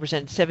people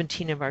represented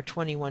 17 of our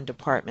 21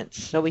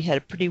 departments. So we had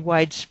a pretty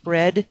wide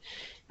spread,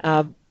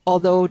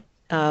 although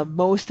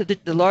most of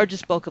the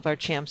largest bulk of our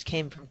champs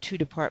came from 2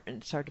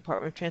 departments, our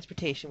Department of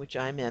Transportation, which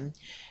I'm in,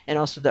 and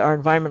also our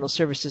Environmental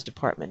Services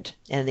Department.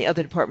 And the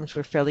other departments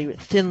were fairly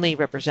thinly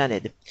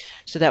represented.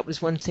 So that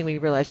was one thing we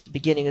realized at the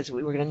beginning, is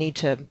we were going to need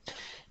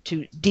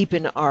to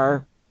deepen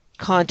our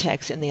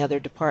contacts in the other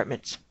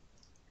departments.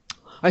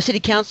 Our City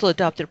Council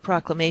adopted a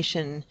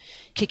proclamation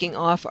kicking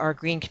off our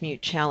Green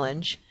Commute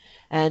Challenge,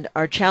 and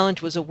our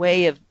challenge was a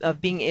way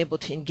of being able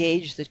to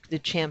engage the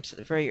champs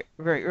very,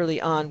 very early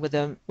on with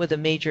a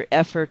major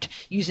effort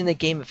using the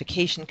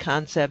gamification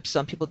concept.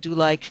 Some people do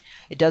like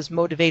it. Does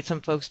motivate some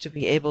folks to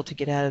be able to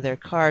get out of their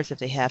cars if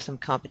they have some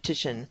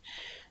competition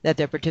that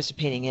they're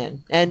participating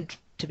in. And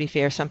to be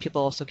fair, some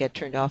people also get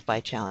turned off by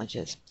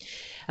challenges.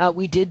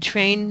 We did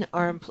train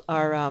our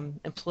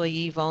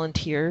employee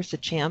volunteers, the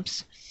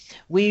champs.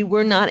 We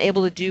were not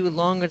able to do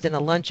longer than a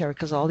lunch hour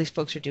because all these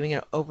folks are doing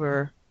it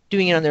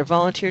on their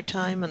volunteer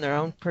time, on their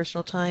own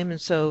personal time, and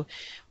so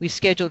we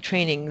scheduled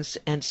trainings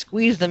and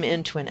squeezed them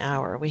into an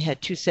hour. We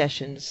had 2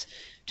 sessions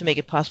to make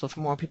it possible for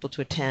more people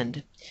to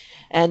attend.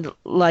 And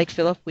like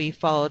Philip, we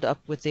followed up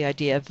with the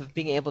idea of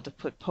being able to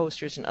put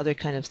posters and other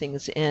kind of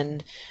things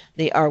in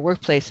our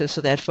workplaces so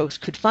that folks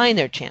could find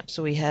their champs.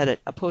 So we had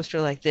a poster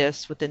like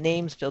this with the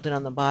names filled in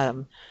on the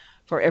bottom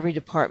for every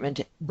department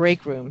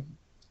break room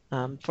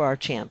for our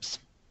champs.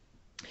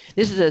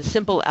 This is a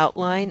simple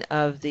outline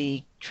of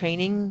the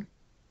training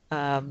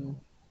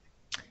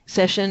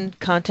session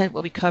content,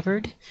 what we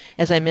covered.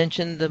 As I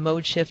mentioned, the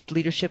mode shift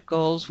leadership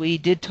goals. We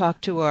did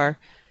talk to our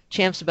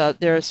champs about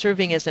their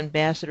serving as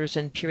ambassadors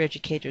and peer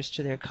educators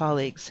to their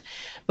colleagues.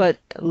 But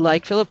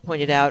like Philip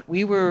pointed out,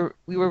 we were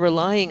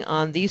relying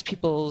on these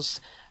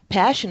people's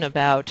passion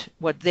about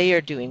what they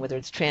are doing, whether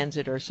it's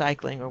transit or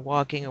cycling or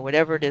walking or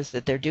whatever it is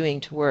that they're doing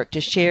to work,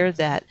 to share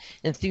that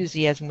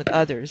enthusiasm with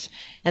others.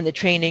 And the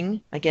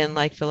training, again,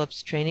 like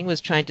Philip's training,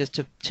 was trying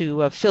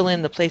to fill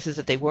in the places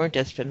that they weren't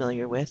as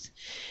familiar with.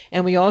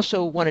 And we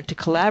also wanted to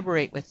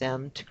collaborate with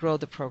them to grow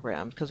the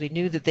program because we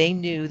knew that they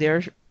knew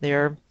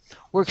their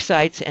work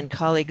sites and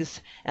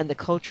colleagues and the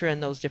culture in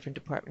those different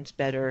departments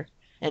better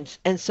and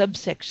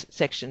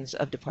subsections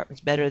of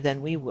departments better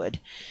than we would.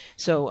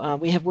 So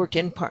we have worked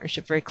in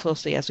partnership very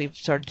closely as we've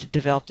started to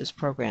develop this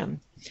program.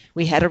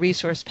 We had a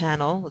resource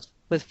panel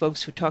with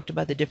folks who talked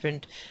about the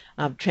different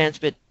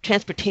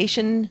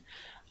transportation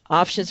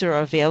options that are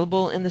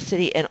available in the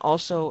city and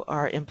also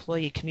our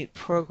employee commute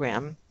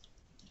program.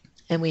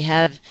 And we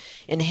have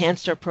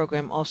enhanced our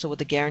program also with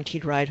the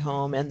guaranteed ride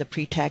home and the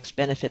pre-tax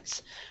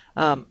benefits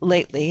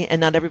lately,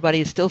 and not everybody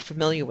is still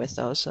familiar with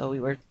those, so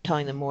we were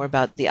telling them more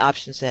about the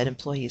options that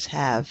employees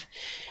have.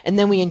 And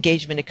then we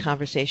engaged them in a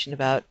conversation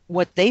about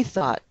what they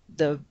thought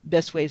the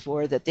best ways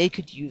were that they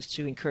could use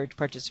to encourage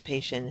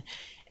participation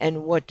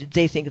and what did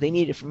they think they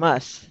needed from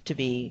us to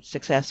be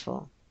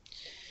successful.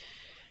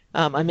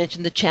 I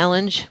mentioned the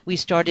challenge. We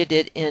started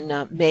it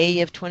in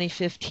May of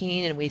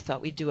 2015, and we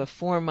thought we'd do a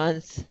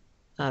 4-month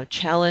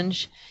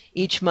challenge,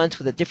 each month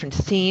with a different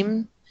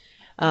theme.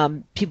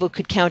 People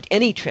could count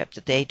any trip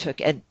that they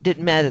took, and it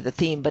didn't matter the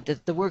theme, but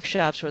the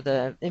workshops or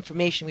the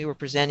information we were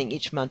presenting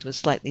each month was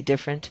slightly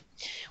different.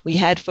 We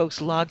had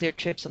folks log their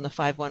trips on the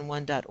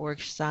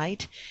 511.org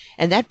site,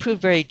 and that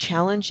proved very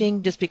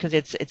challenging just because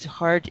it's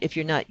hard if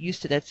you're not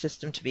used to that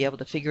system to be able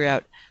to figure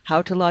out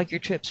how to log your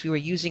trips. We were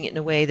using it in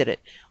a way that it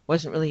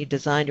wasn't really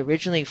designed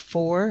originally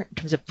for, in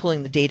terms of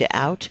pulling the data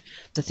out.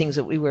 The things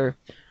that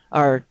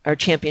our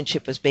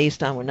championship was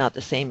based on were not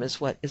the same as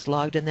what is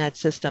logged in that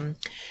system.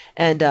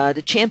 And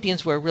the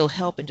champions were a real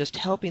help in just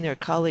helping their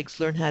colleagues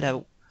learn how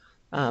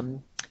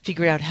to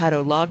figure out how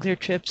to log their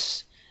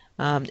trips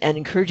and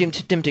encouraging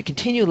them to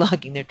continue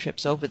logging their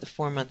trips over the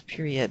 4-month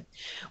period.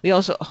 We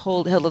also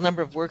held a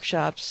number of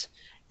workshops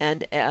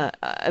and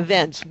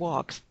events,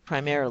 walks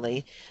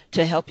primarily,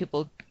 to help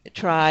people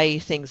try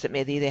things that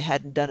maybe they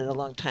hadn't done in a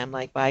long time,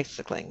 like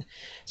bicycling.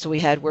 So we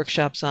had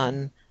workshops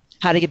on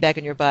how to get back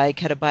on your bike,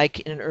 how to bike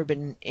in an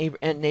urban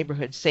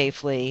neighborhood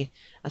safely,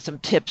 some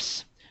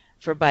tips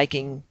for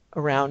biking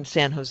around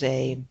San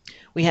Jose.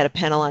 We had a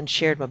panel on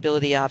shared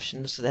mobility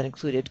options, so that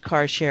included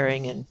car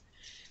sharing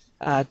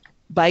and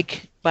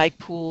bike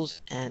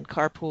pools and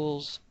car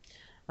pools.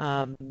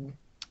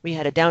 We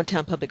had a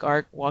downtown public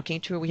art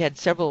walking tour. We had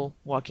several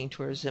walking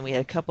tours, and we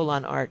had a couple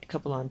on art, a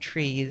couple on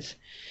trees.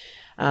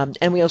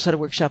 And we also had a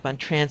workshop on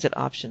transit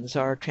options.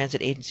 Our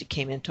transit agency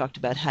came in and talked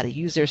about how to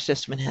use their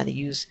system and how to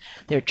use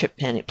their trip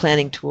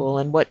planning tool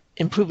and what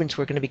improvements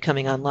were going to be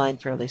coming online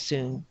fairly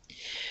soon.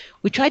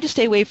 We tried to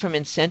stay away from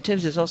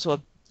incentives. There's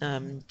also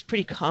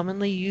pretty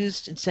commonly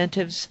used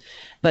incentives,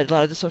 but a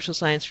lot of the social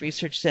science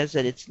research says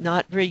that it's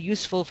not very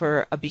useful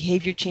for a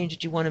behavior change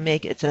that you want to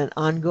make. It's an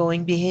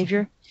ongoing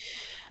behavior.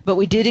 But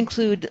we did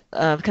include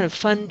kind of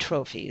fun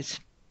trophies.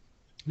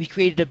 We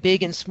created a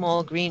big and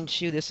small green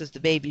shoe. This is the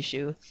baby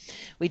shoe.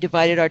 We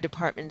divided our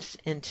departments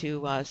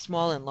into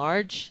small and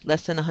large,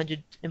 less than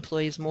 100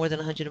 employees, more than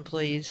 100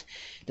 employees.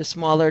 The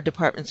smaller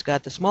departments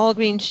got the small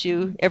green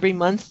shoe. Every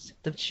month,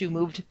 the shoe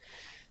moved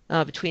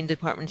between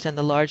departments, and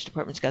the large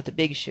departments got the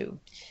big shoe.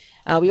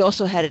 We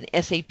also had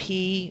an SAP.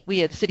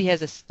 The city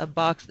has a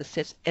box that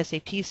says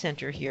SAP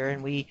Center here,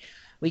 and we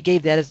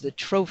gave that as the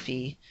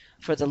trophy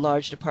for the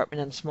large department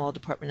and the small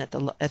department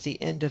at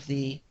the end of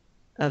the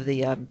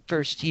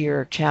first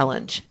year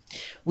challenge.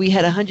 We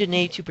had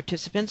 182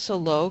 participants, so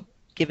low,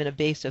 given a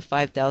base of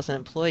 5,000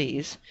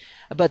 employees,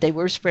 but they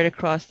were spread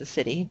across the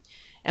city,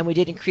 and we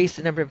did increase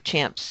the number of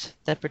champs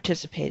that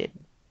participated.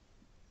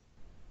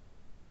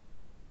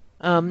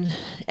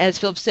 As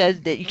Philip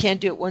said, that you can't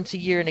do it once a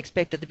year and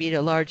expect it to be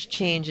a large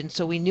change, and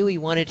so we knew we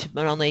wanted to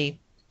not only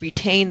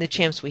retain the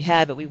champs we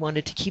had, but we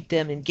wanted to keep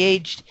them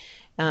engaged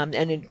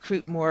and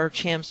recruit more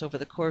champs over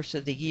the course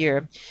of the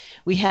year.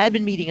 We had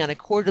been meeting on a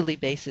quarterly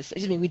basis.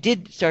 We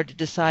did start to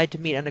decide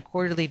to meet on a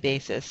quarterly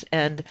basis,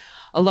 and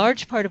a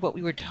large part of what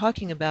we were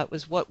talking about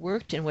was what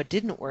worked and what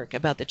didn't work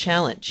about the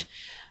challenge.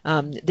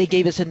 They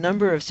gave us a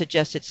number of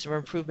suggested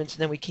improvements,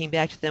 and then we came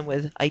back to them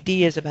with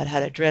ideas about how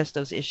to address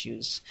those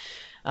issues,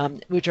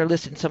 which are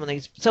listed in some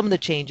of the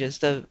changes.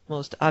 The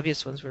most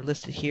obvious ones were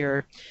listed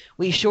here.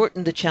 We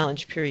shortened the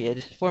challenge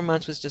period. 4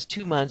 months was just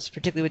 2 months,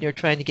 particularly when you're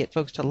trying to get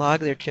folks to log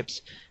their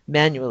trips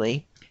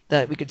manually.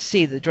 That we could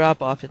see the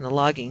drop off in the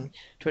logging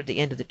toward the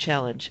end of the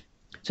challenge.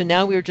 So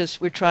now we're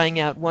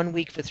trying out 1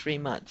 week for 3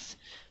 months.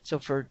 So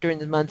during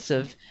the months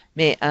of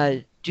May,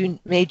 June,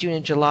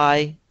 and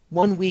July,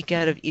 1 week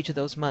out of each of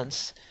those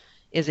months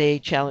is a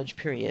challenge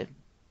period.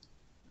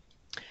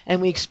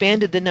 And we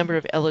expanded the number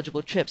of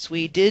eligible trips.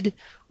 We did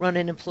run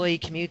an employee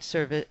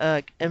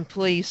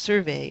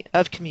survey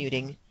of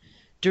commuting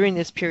during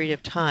this period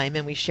of time,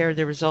 and we shared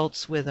the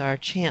results with our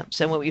champs.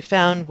 And what we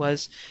found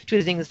was two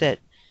of the things that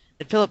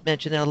Philip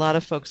mentioned, that a lot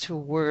of folks who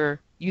were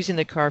using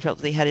the car felt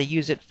they had to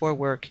use it for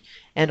work,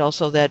 and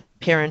also that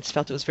parents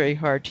felt it was very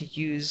hard to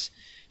use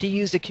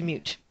the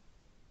commute,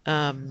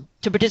 to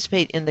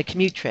participate in the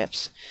commute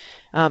trips.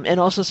 And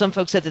also some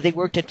folks said that they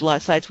worked at a lot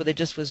of sites where there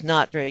just was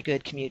not very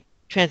good commute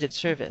transit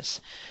service.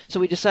 So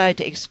we decided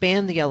to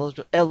expand the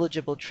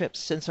eligible trips,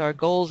 since our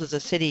goals as a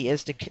city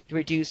is to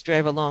reduce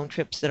drive-along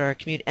trips that are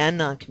commute and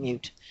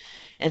non-commute.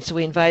 And so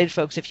we invited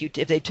folks, if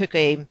they took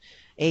a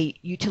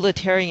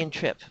utilitarian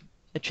trip,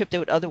 a trip that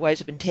would otherwise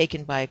have been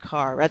taken by a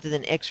car rather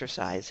than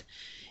exercise,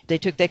 if they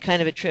took that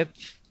kind of a trip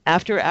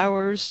after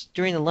hours,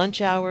 during the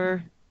lunch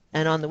hour,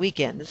 and on the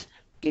weekends,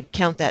 we could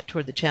count that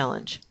toward the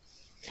challenge.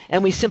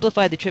 And we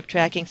simplified the trip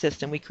tracking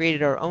system. We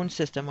created our own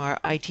system. Our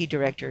IT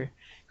director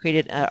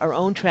created our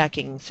own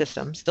tracking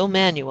system, still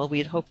manual. We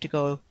had hoped to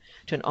go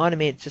to an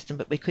automated system,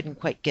 but we couldn't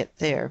quite get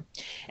there.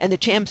 And the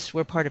champs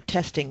were part of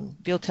testing,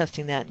 field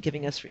testing that, and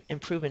giving us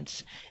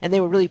improvements. And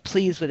they were really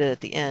pleased with it at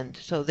the end.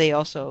 So they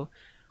also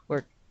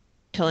were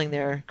telling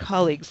their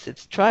colleagues,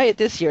 try it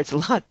this year, it's a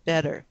lot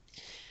better.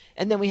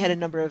 And then we had a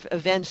number of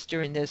events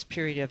during this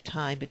period of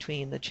time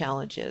between the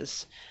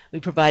challenges.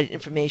 We provided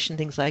information,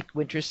 things like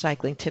winter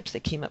cycling tips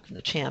that came up from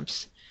the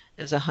champs.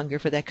 There's a hunger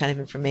for that kind of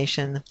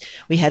information.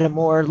 We had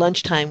more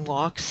lunchtime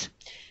walks,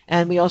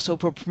 and we also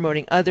were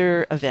promoting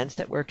other events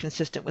that were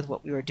consistent with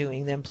what we were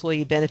doing. The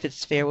employee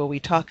benefits fair,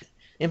 where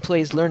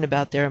employees learn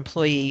about their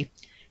employee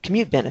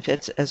commute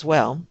benefits as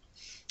well.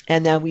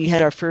 And now we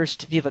had our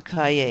first Viva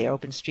Calle,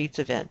 Open Streets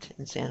event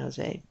in San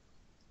Jose.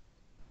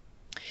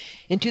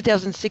 In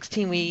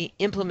 2016, we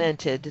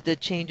implemented the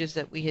changes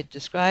that we had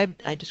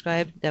I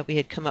described that we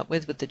had come up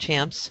with the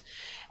champs,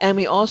 and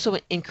we also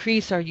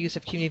increased our use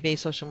of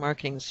community-based social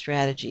marketing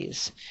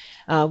strategies.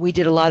 We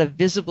did a lot of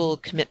visible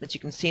commitments. You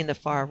can see in the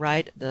far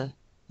right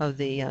of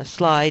the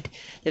slide,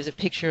 there's a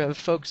picture of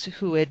folks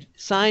who had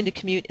signed a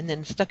commute and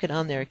then stuck it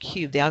on their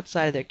cube, the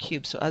outside of their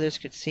cube, so others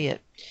could see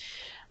it.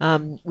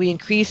 We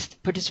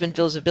increased participant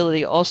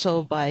visibility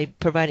also by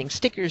providing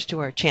stickers to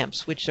our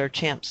champs, which our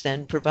champs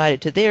then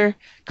provided to their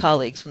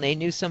colleagues. When they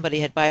knew somebody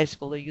had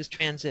bicycled or used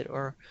transit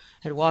or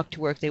had walked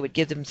to work, they would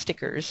give them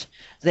stickers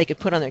they could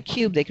put on their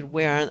cube, they could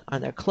wear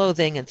on their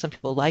clothing, and some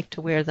people liked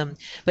to wear them.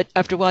 But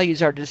after a while, you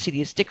started to see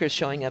these stickers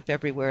showing up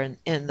everywhere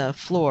in the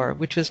floor,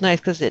 which was nice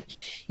because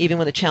even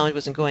when the challenge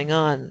wasn't going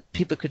on,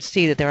 people could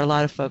see that there are a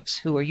lot of folks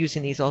who are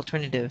using these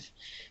alternative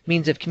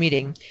means of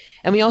commuting.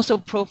 And we also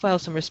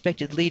profiled some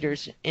respected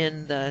leaders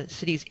in the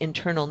city's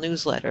internal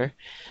newsletter.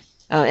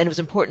 And it was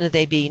important that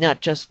they be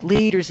not just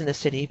leaders in the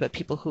city, but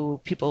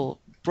people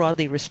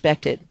broadly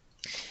respected.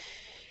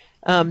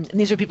 And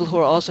these are people who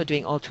are also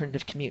doing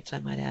alternative commutes, I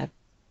might add.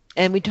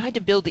 And we tried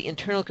to build the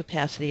internal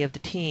capacity of the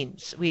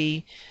teams.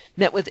 We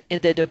met with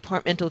the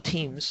departmental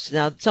teams.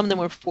 Now, some of them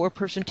were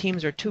 4-person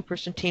teams or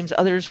 2-person teams.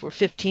 Others were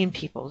 15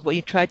 people. Well,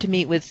 you tried to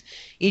meet with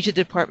each of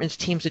the department's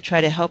teams to try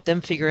to help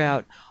them figure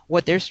out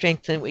what their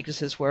strengths and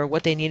weaknesses were,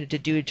 what they needed to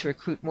do to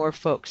recruit more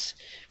folks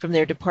from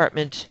their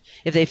department.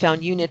 If they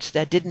found units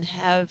that didn't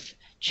have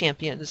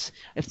champions,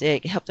 if they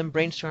helped them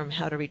brainstorm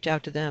how to reach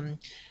out to them,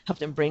 help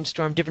them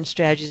brainstorm different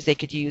strategies they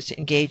could use to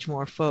engage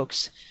more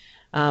folks.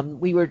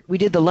 We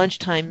did the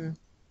lunchtime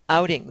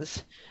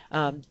outings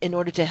in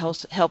order to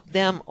help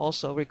them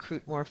also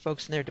recruit more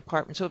folks in their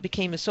department. So it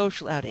became a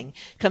social outing.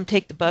 Come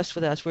take the bus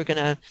with us. We're going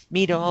to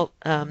meet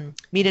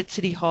at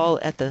City Hall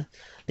at the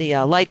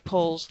light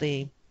poles,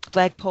 the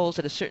flag poles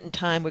at a certain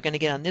time. We're going to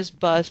get on this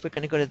bus. We're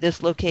going to go to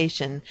this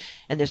location,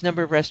 and there's a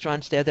number of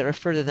restaurants there that are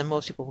further than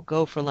most people will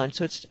go for lunch.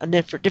 So it's a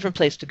different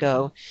place to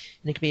go,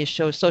 and it can be a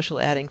social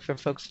outing for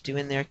folks to do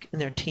in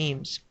their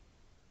teams.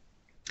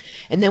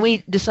 And then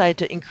we decided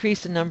to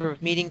increase the number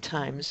of meeting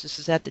times. This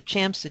is at the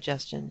champ's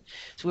suggestion.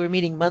 So we were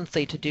meeting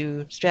monthly to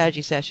do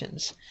strategy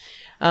sessions.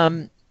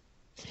 Our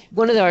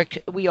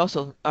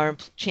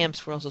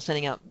champs were also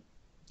sending out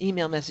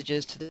email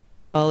messages to the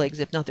colleagues,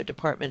 if not their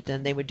department,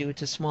 then they would do it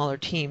to smaller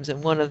teams.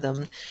 And one of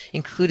them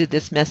included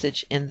this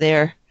message in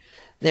their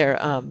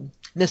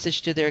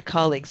message to their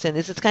colleagues. And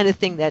this is the kind of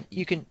thing that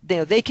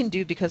they can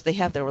do because they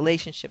have the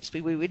relationships.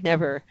 We would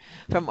never,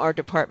 from our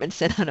department,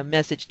 send out a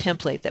message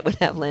template that would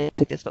have language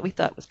like this, but we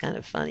thought it was kind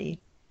of funny.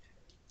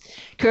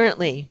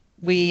 Currently,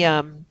 we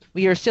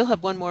still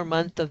have one more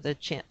month of the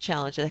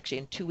challenge. Actually,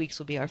 in 2 weeks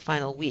will be our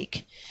final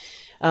week.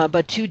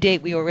 But to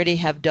date, we already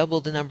have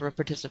doubled the number of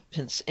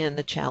participants in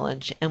the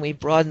challenge, and we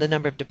broadened the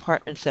number of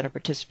departments that are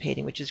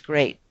participating, which is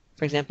great.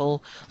 For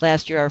example,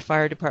 last year our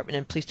fire department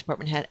and police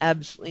department had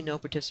absolutely no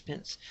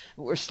participants.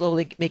 We're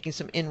slowly making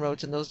some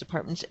inroads in those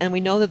departments, and we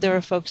know that there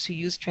are folks who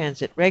use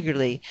transit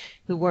regularly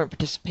who weren't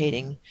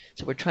participating,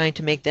 so we're trying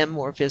to make them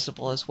more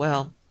visible as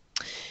well.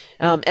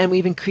 And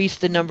we've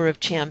increased the number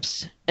of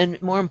champs,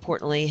 and more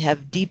importantly,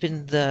 have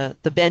deepened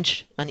the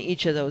bench on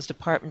each of those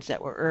departments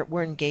that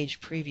were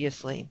engaged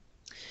previously.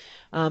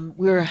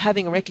 We're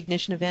having a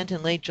recognition event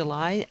in late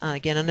July,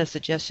 again on a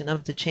suggestion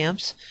of the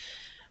champs.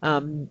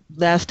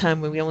 Last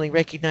time when we only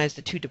recognized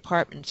the 2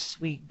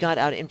 departments, we got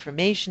out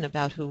information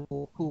about who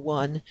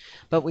won,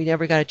 but we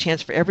never got a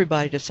chance for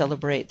everybody to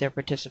celebrate their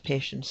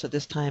participation. So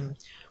this time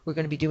we're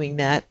going to be doing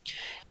that.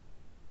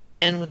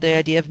 And with the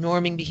idea of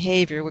norming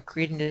behavior, we're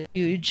creating a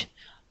huge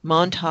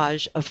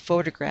montage of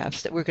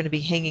photographs that we're going to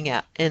be hanging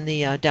out in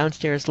the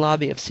downstairs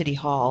lobby of City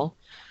Hall,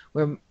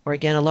 where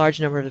again a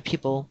large number of the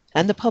people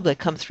and the public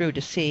come through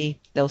to see.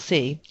 They'll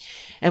see,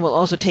 and we'll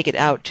also take it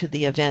out to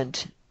the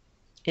event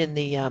in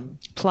the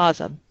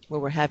plaza where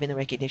we're having the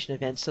recognition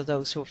event, so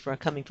those who are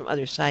coming from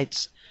other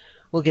sites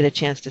will get a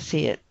chance to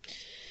see it.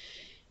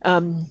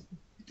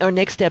 Our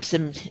next steps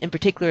in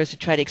particular is to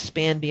try to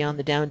expand beyond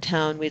the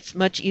downtown. It's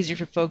much easier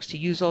for folks to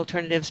use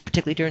alternatives,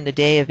 particularly during the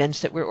day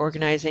events that we're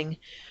organizing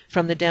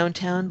from the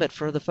downtown, but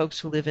for the folks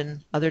who live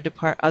in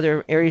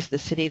other areas of the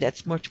city,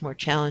 that's much more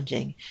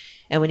challenging,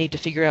 and we need to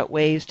figure out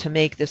ways to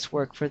make this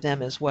work for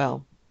them as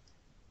well.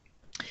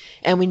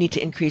 And we need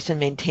to increase and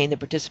maintain the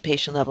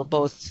participation level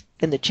both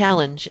in the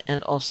challenge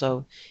and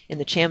also in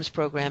the CHAMS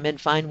program, and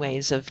find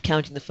ways of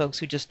counting the folks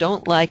who just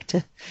don't like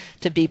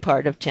to be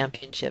part of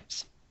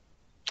championships.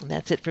 And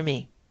that's it for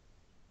me.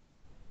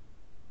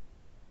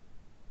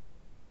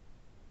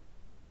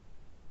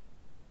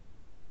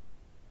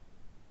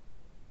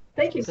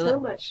 Thank you so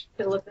much,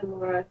 Philip and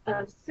Laura.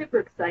 I'm super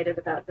excited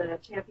about the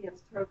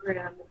Champions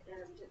program,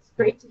 and it's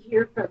great to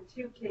hear from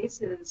 2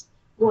 cases,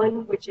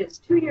 one which is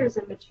 2 years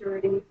in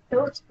maturity,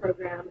 Philip's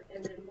program,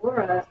 and then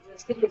Laura, the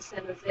City of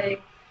San Jose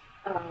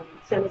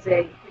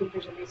Green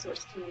Vision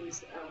Resource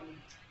Team's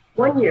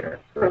 1-year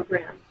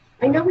program.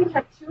 I know we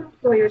have 2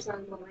 employers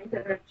online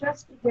that are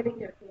just beginning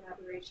their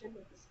collaboration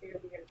with the Spare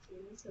the Air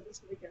team, so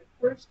this will be their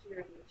first year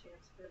in the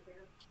CHAMPS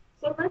program.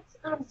 So let's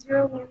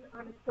zero in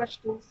on a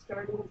question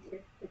starting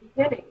with the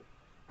beginning.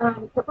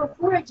 But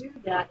before I do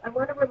that, I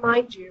want to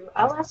remind you,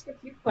 I'll ask a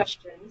few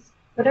questions,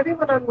 but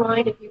everyone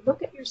online, if you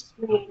look at your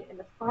screen in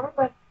the far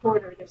left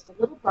corner, there's a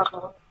little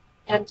bubble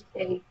and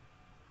a,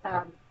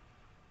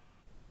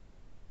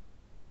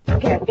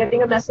 okay, I'm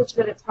getting a message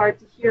that it's hard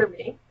to hear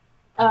me.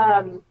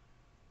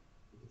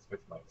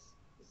 Switch mics.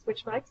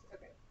 Switch mics?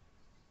 Okay.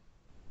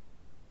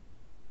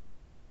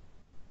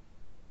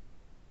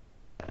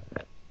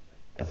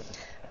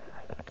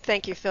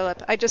 Thank you,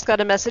 Philip. I just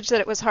got a message that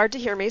it was hard to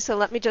hear me, so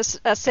let me just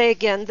say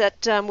again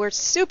that we're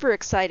super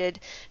excited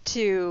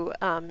to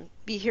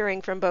be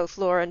hearing from both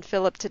Laura and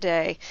Philip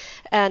today.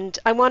 And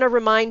I want to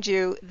remind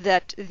you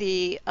that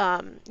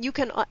you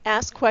can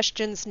ask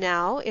questions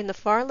now in the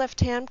far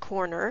left-hand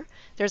corner.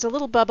 There's a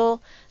little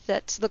bubble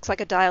that looks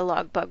like a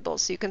dialogue bubble,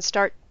 so you can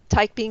start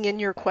typing in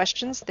your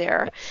questions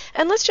there.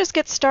 And let's just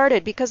get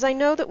started, because I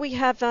know that we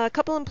have a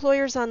couple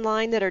employers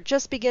online that are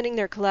just beginning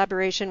their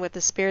collaboration with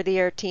the Spare the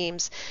Air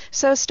teams.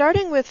 So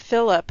starting with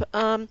Philip,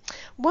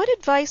 what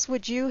advice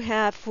would you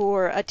have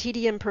for a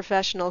TDM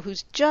professional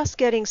who's just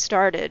getting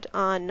started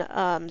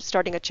on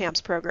starting a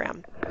CHAMPS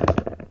program?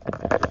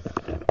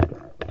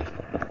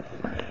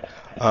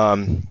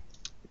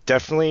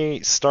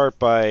 Definitely start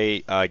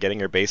by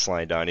getting your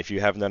baseline done. If you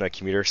haven't done a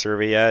commuter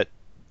survey yet,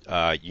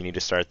 you need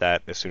to start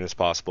that as soon as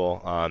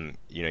possible.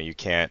 You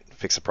can't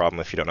fix a problem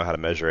if you don't know how to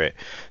measure it.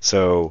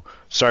 So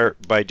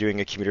start by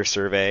doing a commuter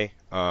survey.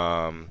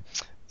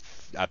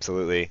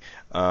 Absolutely.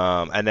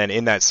 And then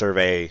in that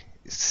survey,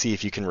 see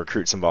if you can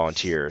recruit some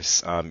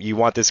volunteers. You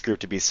want this group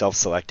to be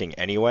self-selecting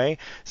anyway,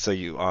 so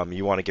you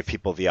want to give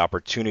people the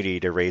opportunity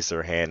to raise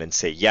their hand and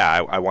say, yeah,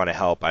 I want to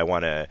help. I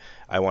want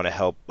to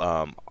help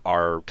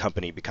our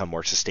company become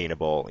more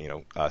sustainable.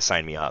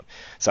 Sign me up.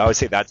 So I would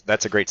say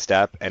that's a great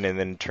step. And then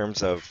in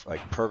terms of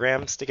like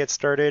programs to get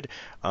started,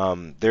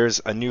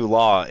 there's a new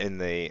law in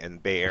the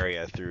Bay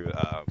Area through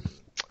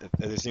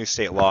there's new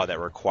state law that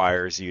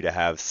requires you to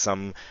have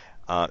some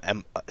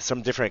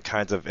different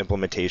kinds of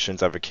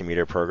implementations of a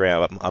commuter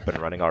program up and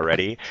running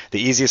already. The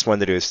easiest one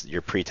to do is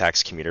your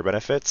pre-tax commuter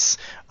benefits.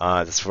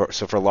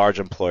 So for large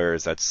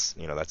employers, that's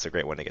a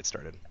great one to get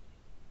started.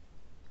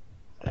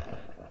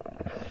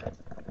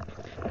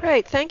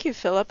 Great, thank you,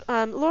 Philip.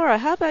 Laura,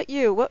 how about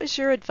you? What was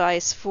your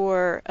advice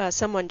for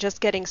someone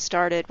just getting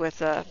started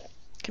with a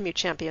Commute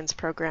Champions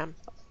program?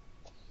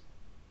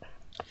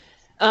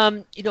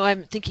 I'm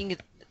thinking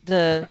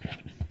the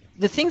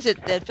things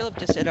that Philip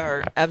just said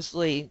are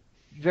absolutely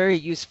very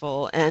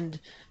useful. And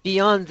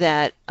beyond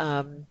that,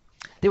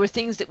 there were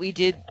things that we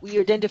did. We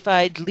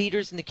identified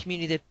leaders in the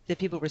community that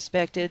people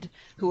respected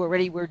who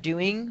already were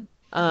doing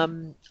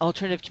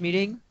alternative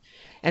commuting,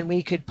 and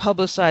we could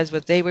publicize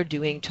what they were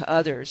doing to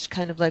others,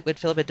 kind of like what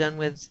Philip had done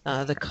with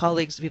the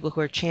colleagues, the people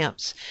who are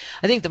champs.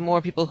 I think the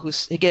more people who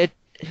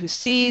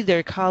see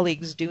their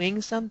colleagues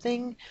doing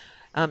something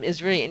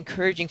is really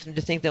encouraging for them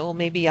to think that, well,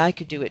 maybe I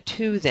could do it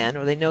too then,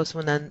 or they know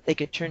someone then they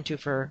could turn to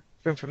for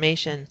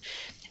information.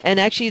 And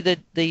actually,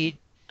 the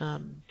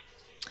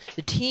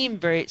team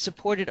very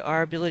supported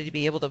our ability to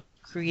be able to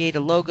create a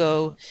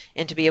logo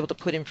and to be able to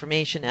put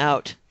information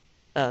out,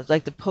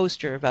 like the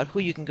poster about who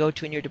you can go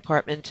to in your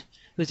department,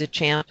 who's a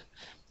champ.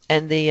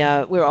 And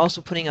we're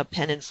also putting up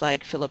pennants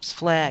like Philip's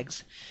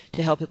flags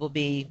to help people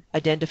be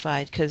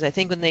identified. Because I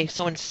think when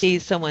someone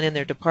sees someone in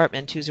their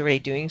department who's already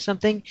doing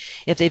something,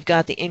 if they've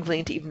got the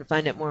inkling to even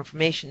find out more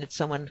information, it's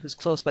someone who's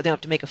close, but they don't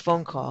have to make a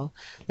phone call.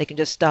 They can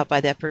just stop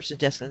by that person's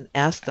desk and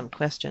ask them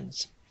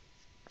questions.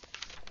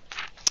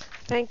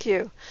 Thank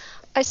you.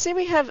 I see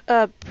we have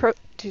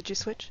Did you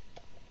switch?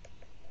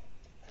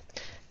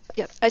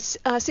 Yeah, I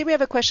see we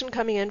have a question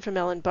coming in from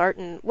Ellen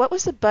Barton. What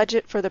was the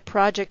budget for the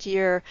project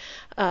year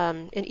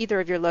in either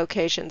of your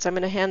locations? I'm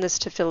going to hand this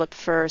to Philip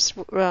first.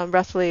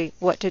 Roughly,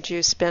 what did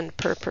you spend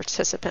per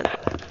participant?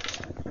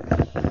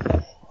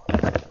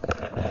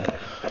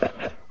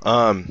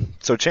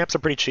 So champs are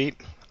pretty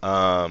cheap.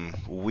 On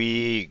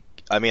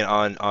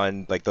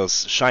like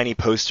those shiny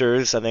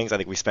posters, I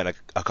think we spent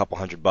a couple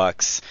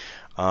 $100.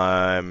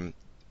 And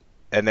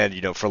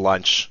then for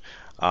lunch,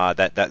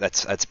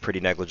 that's pretty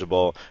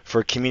negligible.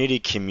 For community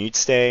commute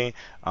stay,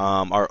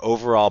 our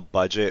overall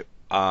budget,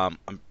 I'm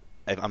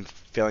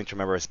failing to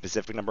remember a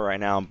specific number right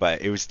now,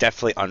 but it was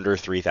definitely under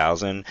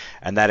 3,000,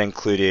 and that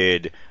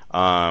included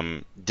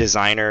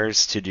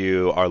designers to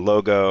do our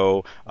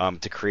logo,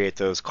 to create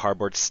those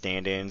cardboard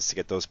stand-ins, to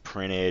get those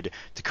printed,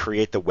 to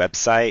create the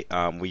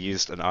website. We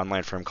used an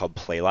online firm called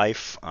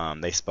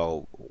Playlife. They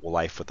spell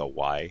life with a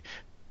Y,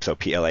 so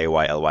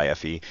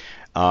Playlyfe.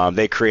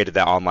 They created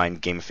that online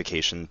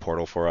gamification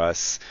portal for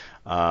us,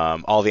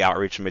 all the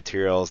outreach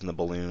materials and the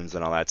balloons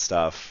and all that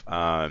stuff.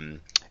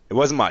 It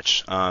wasn't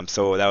much,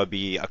 so that would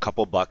be a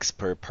couple bucks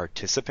per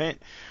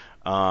participant.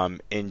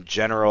 In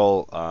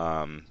general,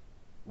 our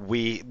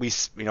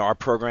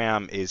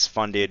program is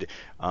funded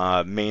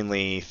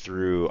mainly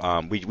through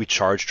we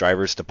charge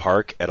drivers to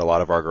park at a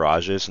lot of our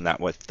garages, and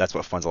that's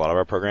what funds a lot of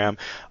our program.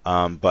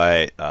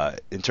 But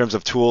in terms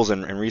of tools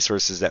and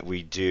resources that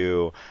we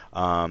do,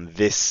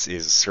 this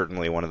is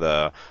certainly one of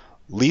the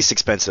least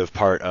expensive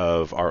part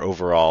of our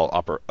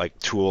overall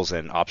tools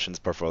and options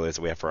portfolios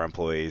that we have for our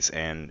employees,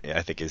 and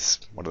I think is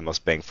one of the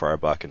most bang for our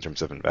buck in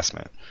terms of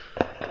investment.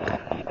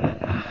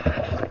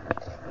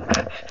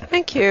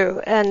 Thank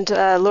you. And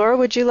Laura,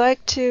 would you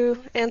like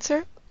to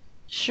answer?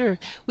 Sure.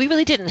 We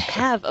really didn't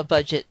have a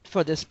budget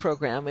for this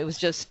program. It was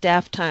just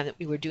staff time that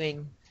we were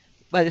doing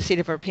by the seat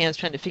of our pants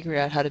trying to figure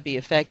out how to be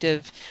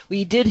effective.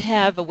 We did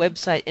have a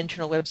website,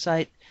 internal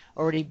website,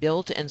 already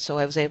built, and so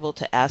I was able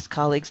to ask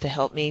colleagues to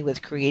help me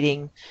with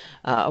creating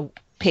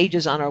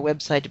pages on our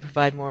website to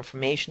provide more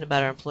information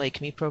about our employee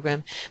commute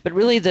program. But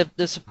really the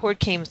support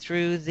came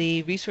through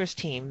the resource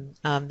team.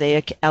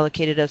 They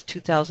allocated us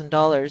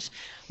 $2,000,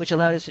 which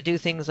allowed us to do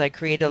things like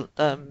create a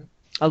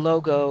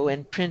logo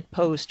and print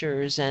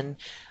posters and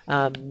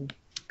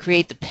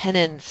create the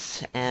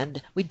pennants,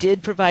 and we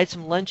did provide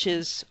some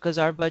lunches because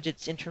our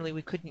budgets internally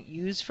we couldn't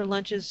use for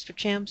lunches for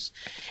champs,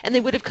 and they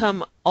would have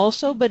come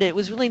also, but it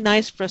was really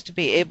nice for us to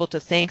be able to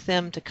thank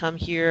them to come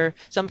here.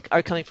 Some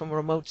are coming from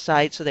remote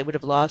sites, so they would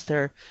have lost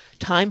their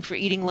time for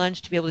eating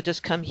lunch to be able to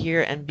just come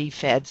here and be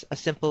fed a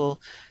simple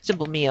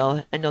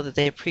meal. I know that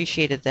they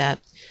appreciated that.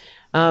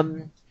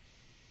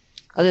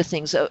 Other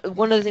things.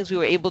 One of the things we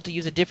were able to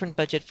use a different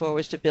budget for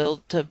was to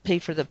pay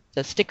for the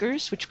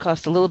stickers, which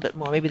cost a little bit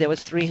more. Maybe that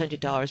was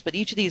 $300. But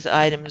each of these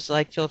items,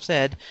 like Phil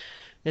said,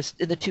 is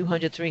in the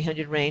 $200,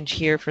 $300 range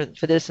here for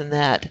this and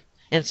that.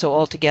 And so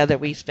altogether,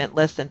 we spent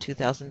less than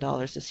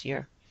 $2,000 this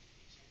year.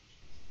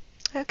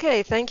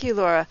 Okay, thank you,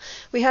 Laura.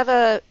 We have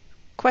a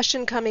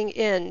question coming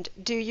in.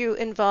 Do you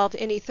involve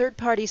any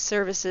third-party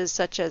services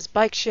such as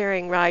bike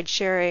sharing, ride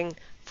sharing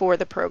for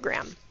the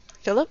program?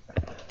 Philip?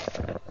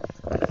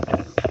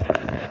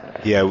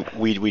 Yeah,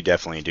 we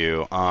definitely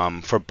do.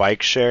 For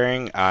bike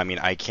sharing,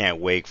 I can't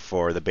wait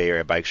for the Bay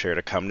Area bike share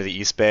to come to the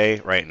East Bay.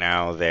 Right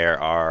now,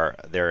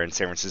 they're in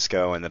San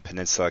Francisco and the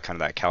Peninsula,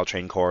 kind of that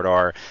Caltrain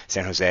corridor,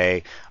 San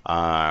Jose.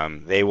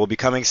 They will be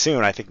coming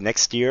soon, I think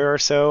next year or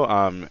so,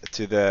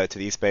 to the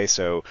East Bay.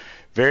 So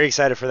very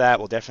excited for that.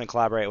 We'll definitely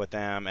collaborate with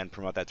them and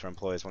promote that to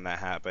employees when that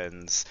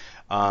happens.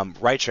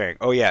 Ride sharing.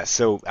 Oh yeah,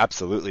 so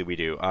absolutely we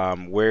do.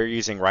 We're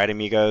using Ride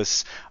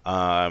Amigos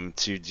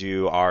to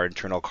do our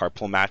internal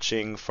carpool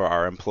matching for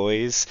our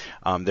employees.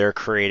 They're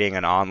creating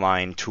an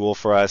online tool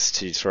for us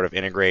to sort of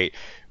integrate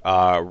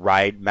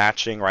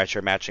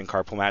rideshare matching,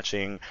 carpool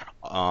matching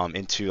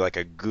into like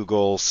a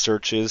Google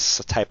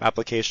searches type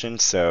application.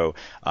 So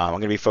I'm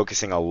going to be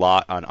focusing a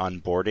lot on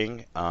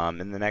onboarding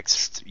in the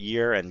next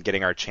year and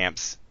getting our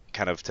champs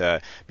kind of to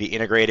be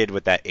integrated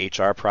with that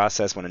HR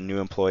process when new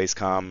employees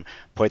come,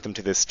 point them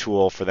to this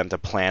tool for them to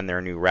plan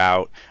their new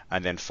route,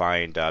 and then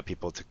find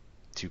people to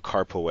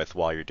carpool with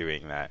while you're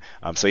doing that.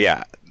 So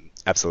yeah,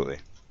 absolutely.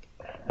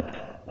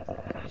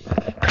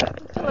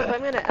 Philip,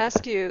 I'm going to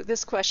ask you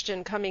this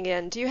question coming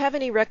in. Do you have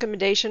any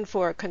recommendation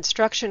for a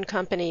construction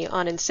company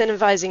on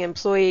incentivizing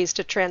employees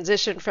to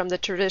transition from the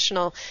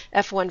traditional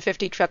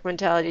F-150 truck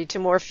mentality to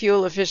more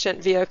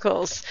fuel-efficient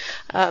vehicles?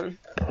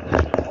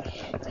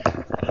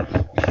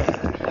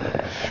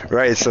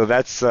 Right, so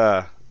that's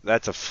a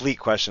fleet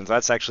question. So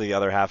that's actually the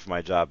other half of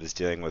my job is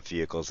dealing with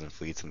vehicles and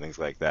fleets and things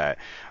like that.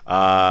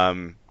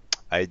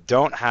 I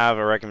don't have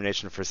a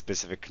recommendation for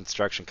specific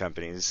construction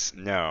companies.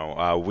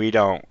 No, we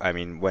don't. I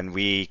mean, when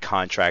we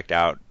contract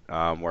out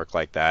work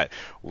like that,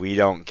 we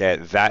don't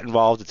get that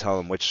involved to tell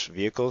them which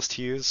vehicles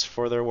to use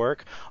for their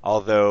work.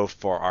 Although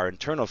for our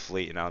internal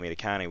fleet in Alameda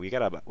County, we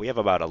have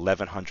about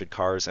 1,100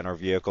 cars in our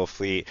vehicle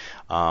fleet.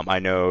 I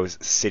know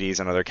cities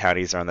and other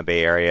counties around the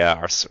Bay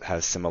Area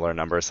has similar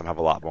numbers. Some have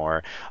a lot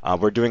more.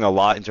 We're doing a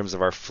lot in terms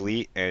of our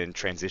fleet and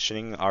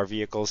transitioning our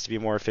vehicles to be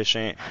more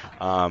efficient.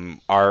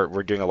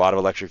 We're doing a lot of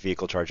electric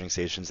vehicle charging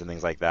stations and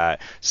things like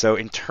that. So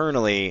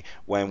internally,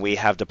 when we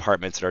have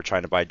departments that are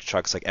trying to buy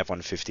trucks like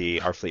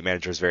F-150, our fleet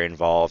manager is very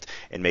involved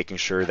in making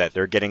sure that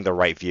they're getting the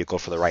right vehicle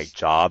for the right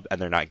job and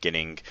they're not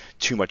getting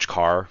too much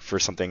car for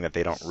something that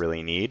they don't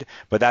really need.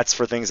 But that's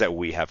for things that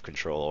we have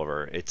control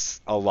over. It's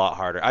a lot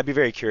harder. I'd be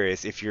very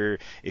curious if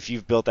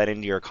you've built that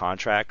into your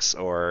contracts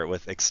or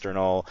with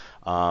external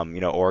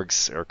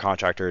orgs or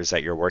contractors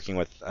that you're working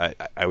with.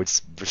 I would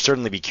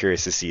certainly be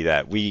curious to see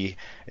that. We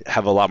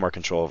have a lot more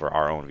control over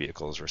our own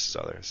vehicles versus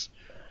others.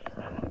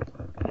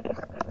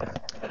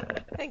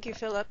 Thank you,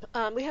 Philip.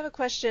 We have a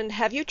question.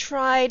 Have you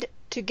tried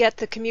to get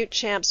the Commute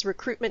Champs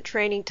recruitment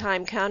training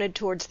time counted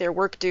towards their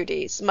work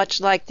duties,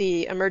 much like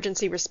the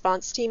emergency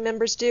response team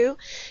members do?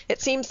 It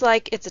seems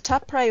like it's a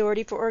top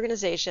priority for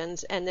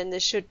organizations, and then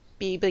this should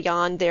be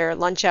beyond their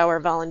lunch hour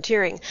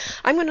volunteering.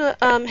 I'm going to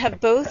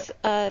have both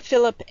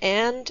Philip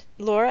and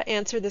Laura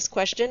answer this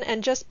question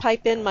and just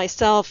pipe in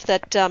myself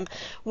that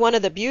one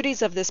of the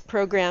beauties of this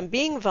program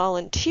being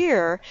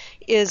volunteer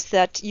is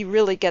that you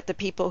really get the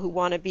people who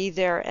want to be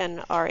there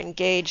and are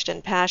engaged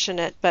and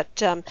passionate,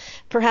 but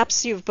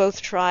perhaps you've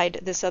both tried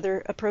this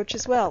other approach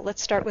as well.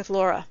 Let's start with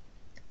Laura.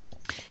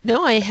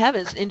 No, I have.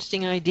 It's an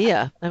interesting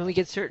idea, and we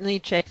could certainly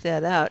check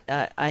that out.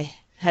 I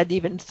hadn't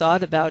even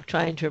thought about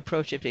trying to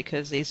approach it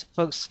because these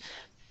folks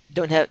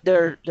don't have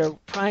their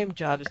prime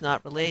job is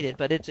not related,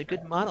 but it's a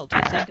good model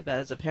to think about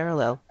as a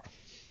parallel.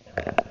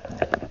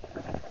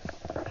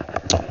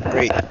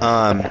 Great.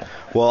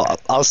 Well,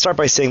 I'll start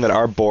by saying that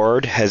our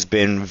board has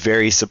been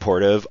very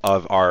supportive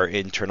of our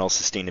internal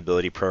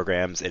sustainability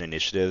programs and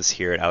initiatives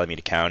here at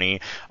Alameda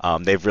County.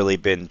 They've really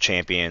been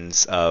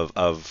champions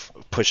of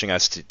pushing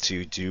us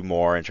to do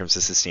more in terms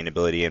of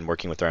sustainability and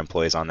working with our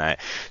employees on that.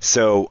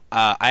 So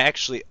I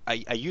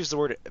use the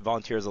word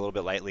volunteers a little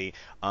bit lightly.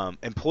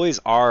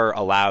 Employees are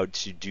allowed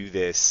to do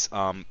this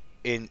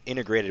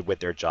integrated with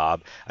their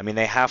job. I mean,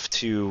 they have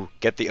to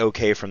get the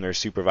okay from their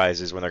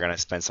supervisors when they're going to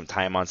spend some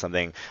time on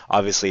something,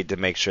 obviously to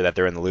make sure that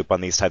they're in the loop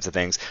on these types of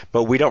things,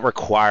 but we don't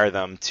require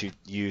them to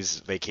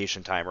use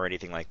vacation time or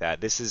anything like that.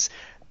 This is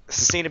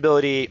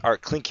sustainability. Our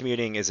Clean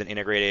Commuting is an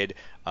integrated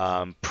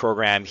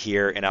program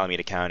here in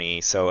Alameda County,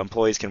 so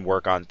employees can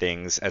work on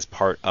things as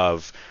part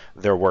of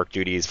their work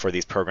duties for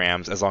these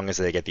programs as long as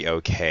they get the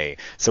okay.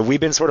 So we've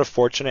been sort of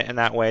fortunate in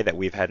that way that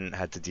we hadn't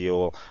had to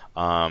deal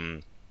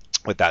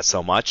with that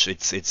so much.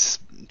 It's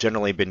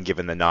generally been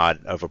given the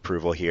nod of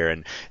approval here,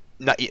 and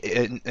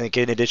in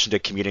addition to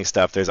commuting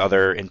stuff, there's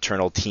other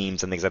internal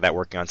teams and things like that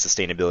working on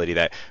sustainability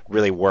that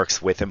really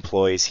works with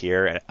employees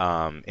here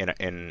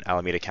in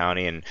Alameda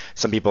County, and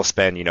some people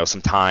spend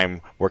some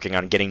time working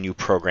on getting new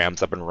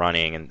programs up and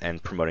running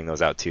and promoting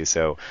those out too.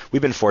 So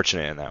we've been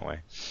fortunate in that way.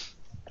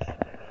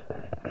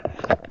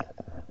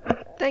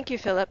 Thank you,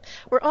 Philip.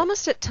 We're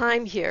almost at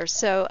time here,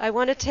 so I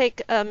want to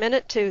take a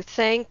minute to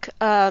thank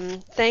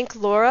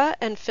Laura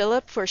and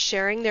Philip for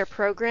sharing their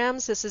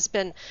programs. This has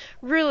been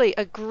really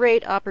a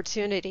great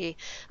opportunity.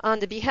 On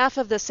the behalf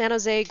of the San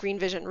Jose Green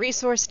Vision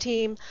Resource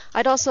Team,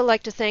 I'd also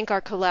like to thank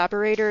our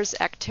collaborators,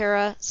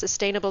 Actera,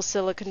 Sustainable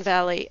Silicon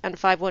Valley, and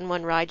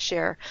 511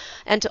 Rideshare,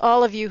 and to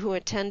all of you who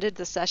attended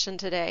the session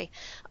today.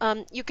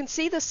 You can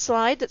see the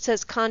slide that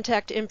says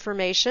contact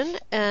information,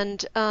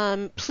 and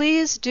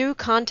please do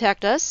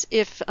contact us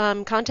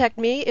contact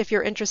me if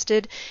you're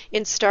interested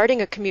in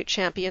starting a Commute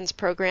Champions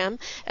program.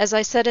 As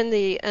I said in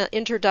the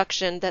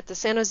introduction, that the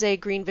San Jose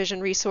Green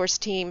Vision Resource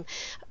Team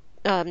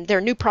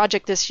their new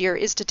project this year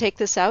is to take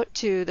this out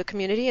to the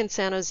community in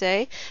San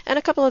Jose, and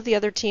a couple of the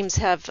other teams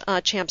have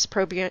CHAMPS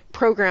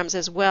programs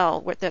as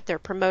well that they're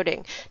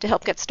promoting to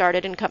help get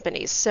started in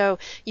companies. So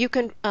you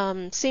can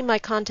see my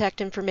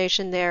contact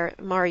information there,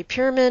 Mari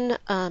Pierman,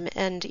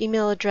 and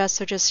email address,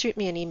 so just shoot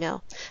me an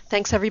email.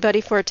 Thanks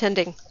everybody for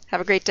attending.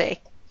 Have a great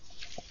day.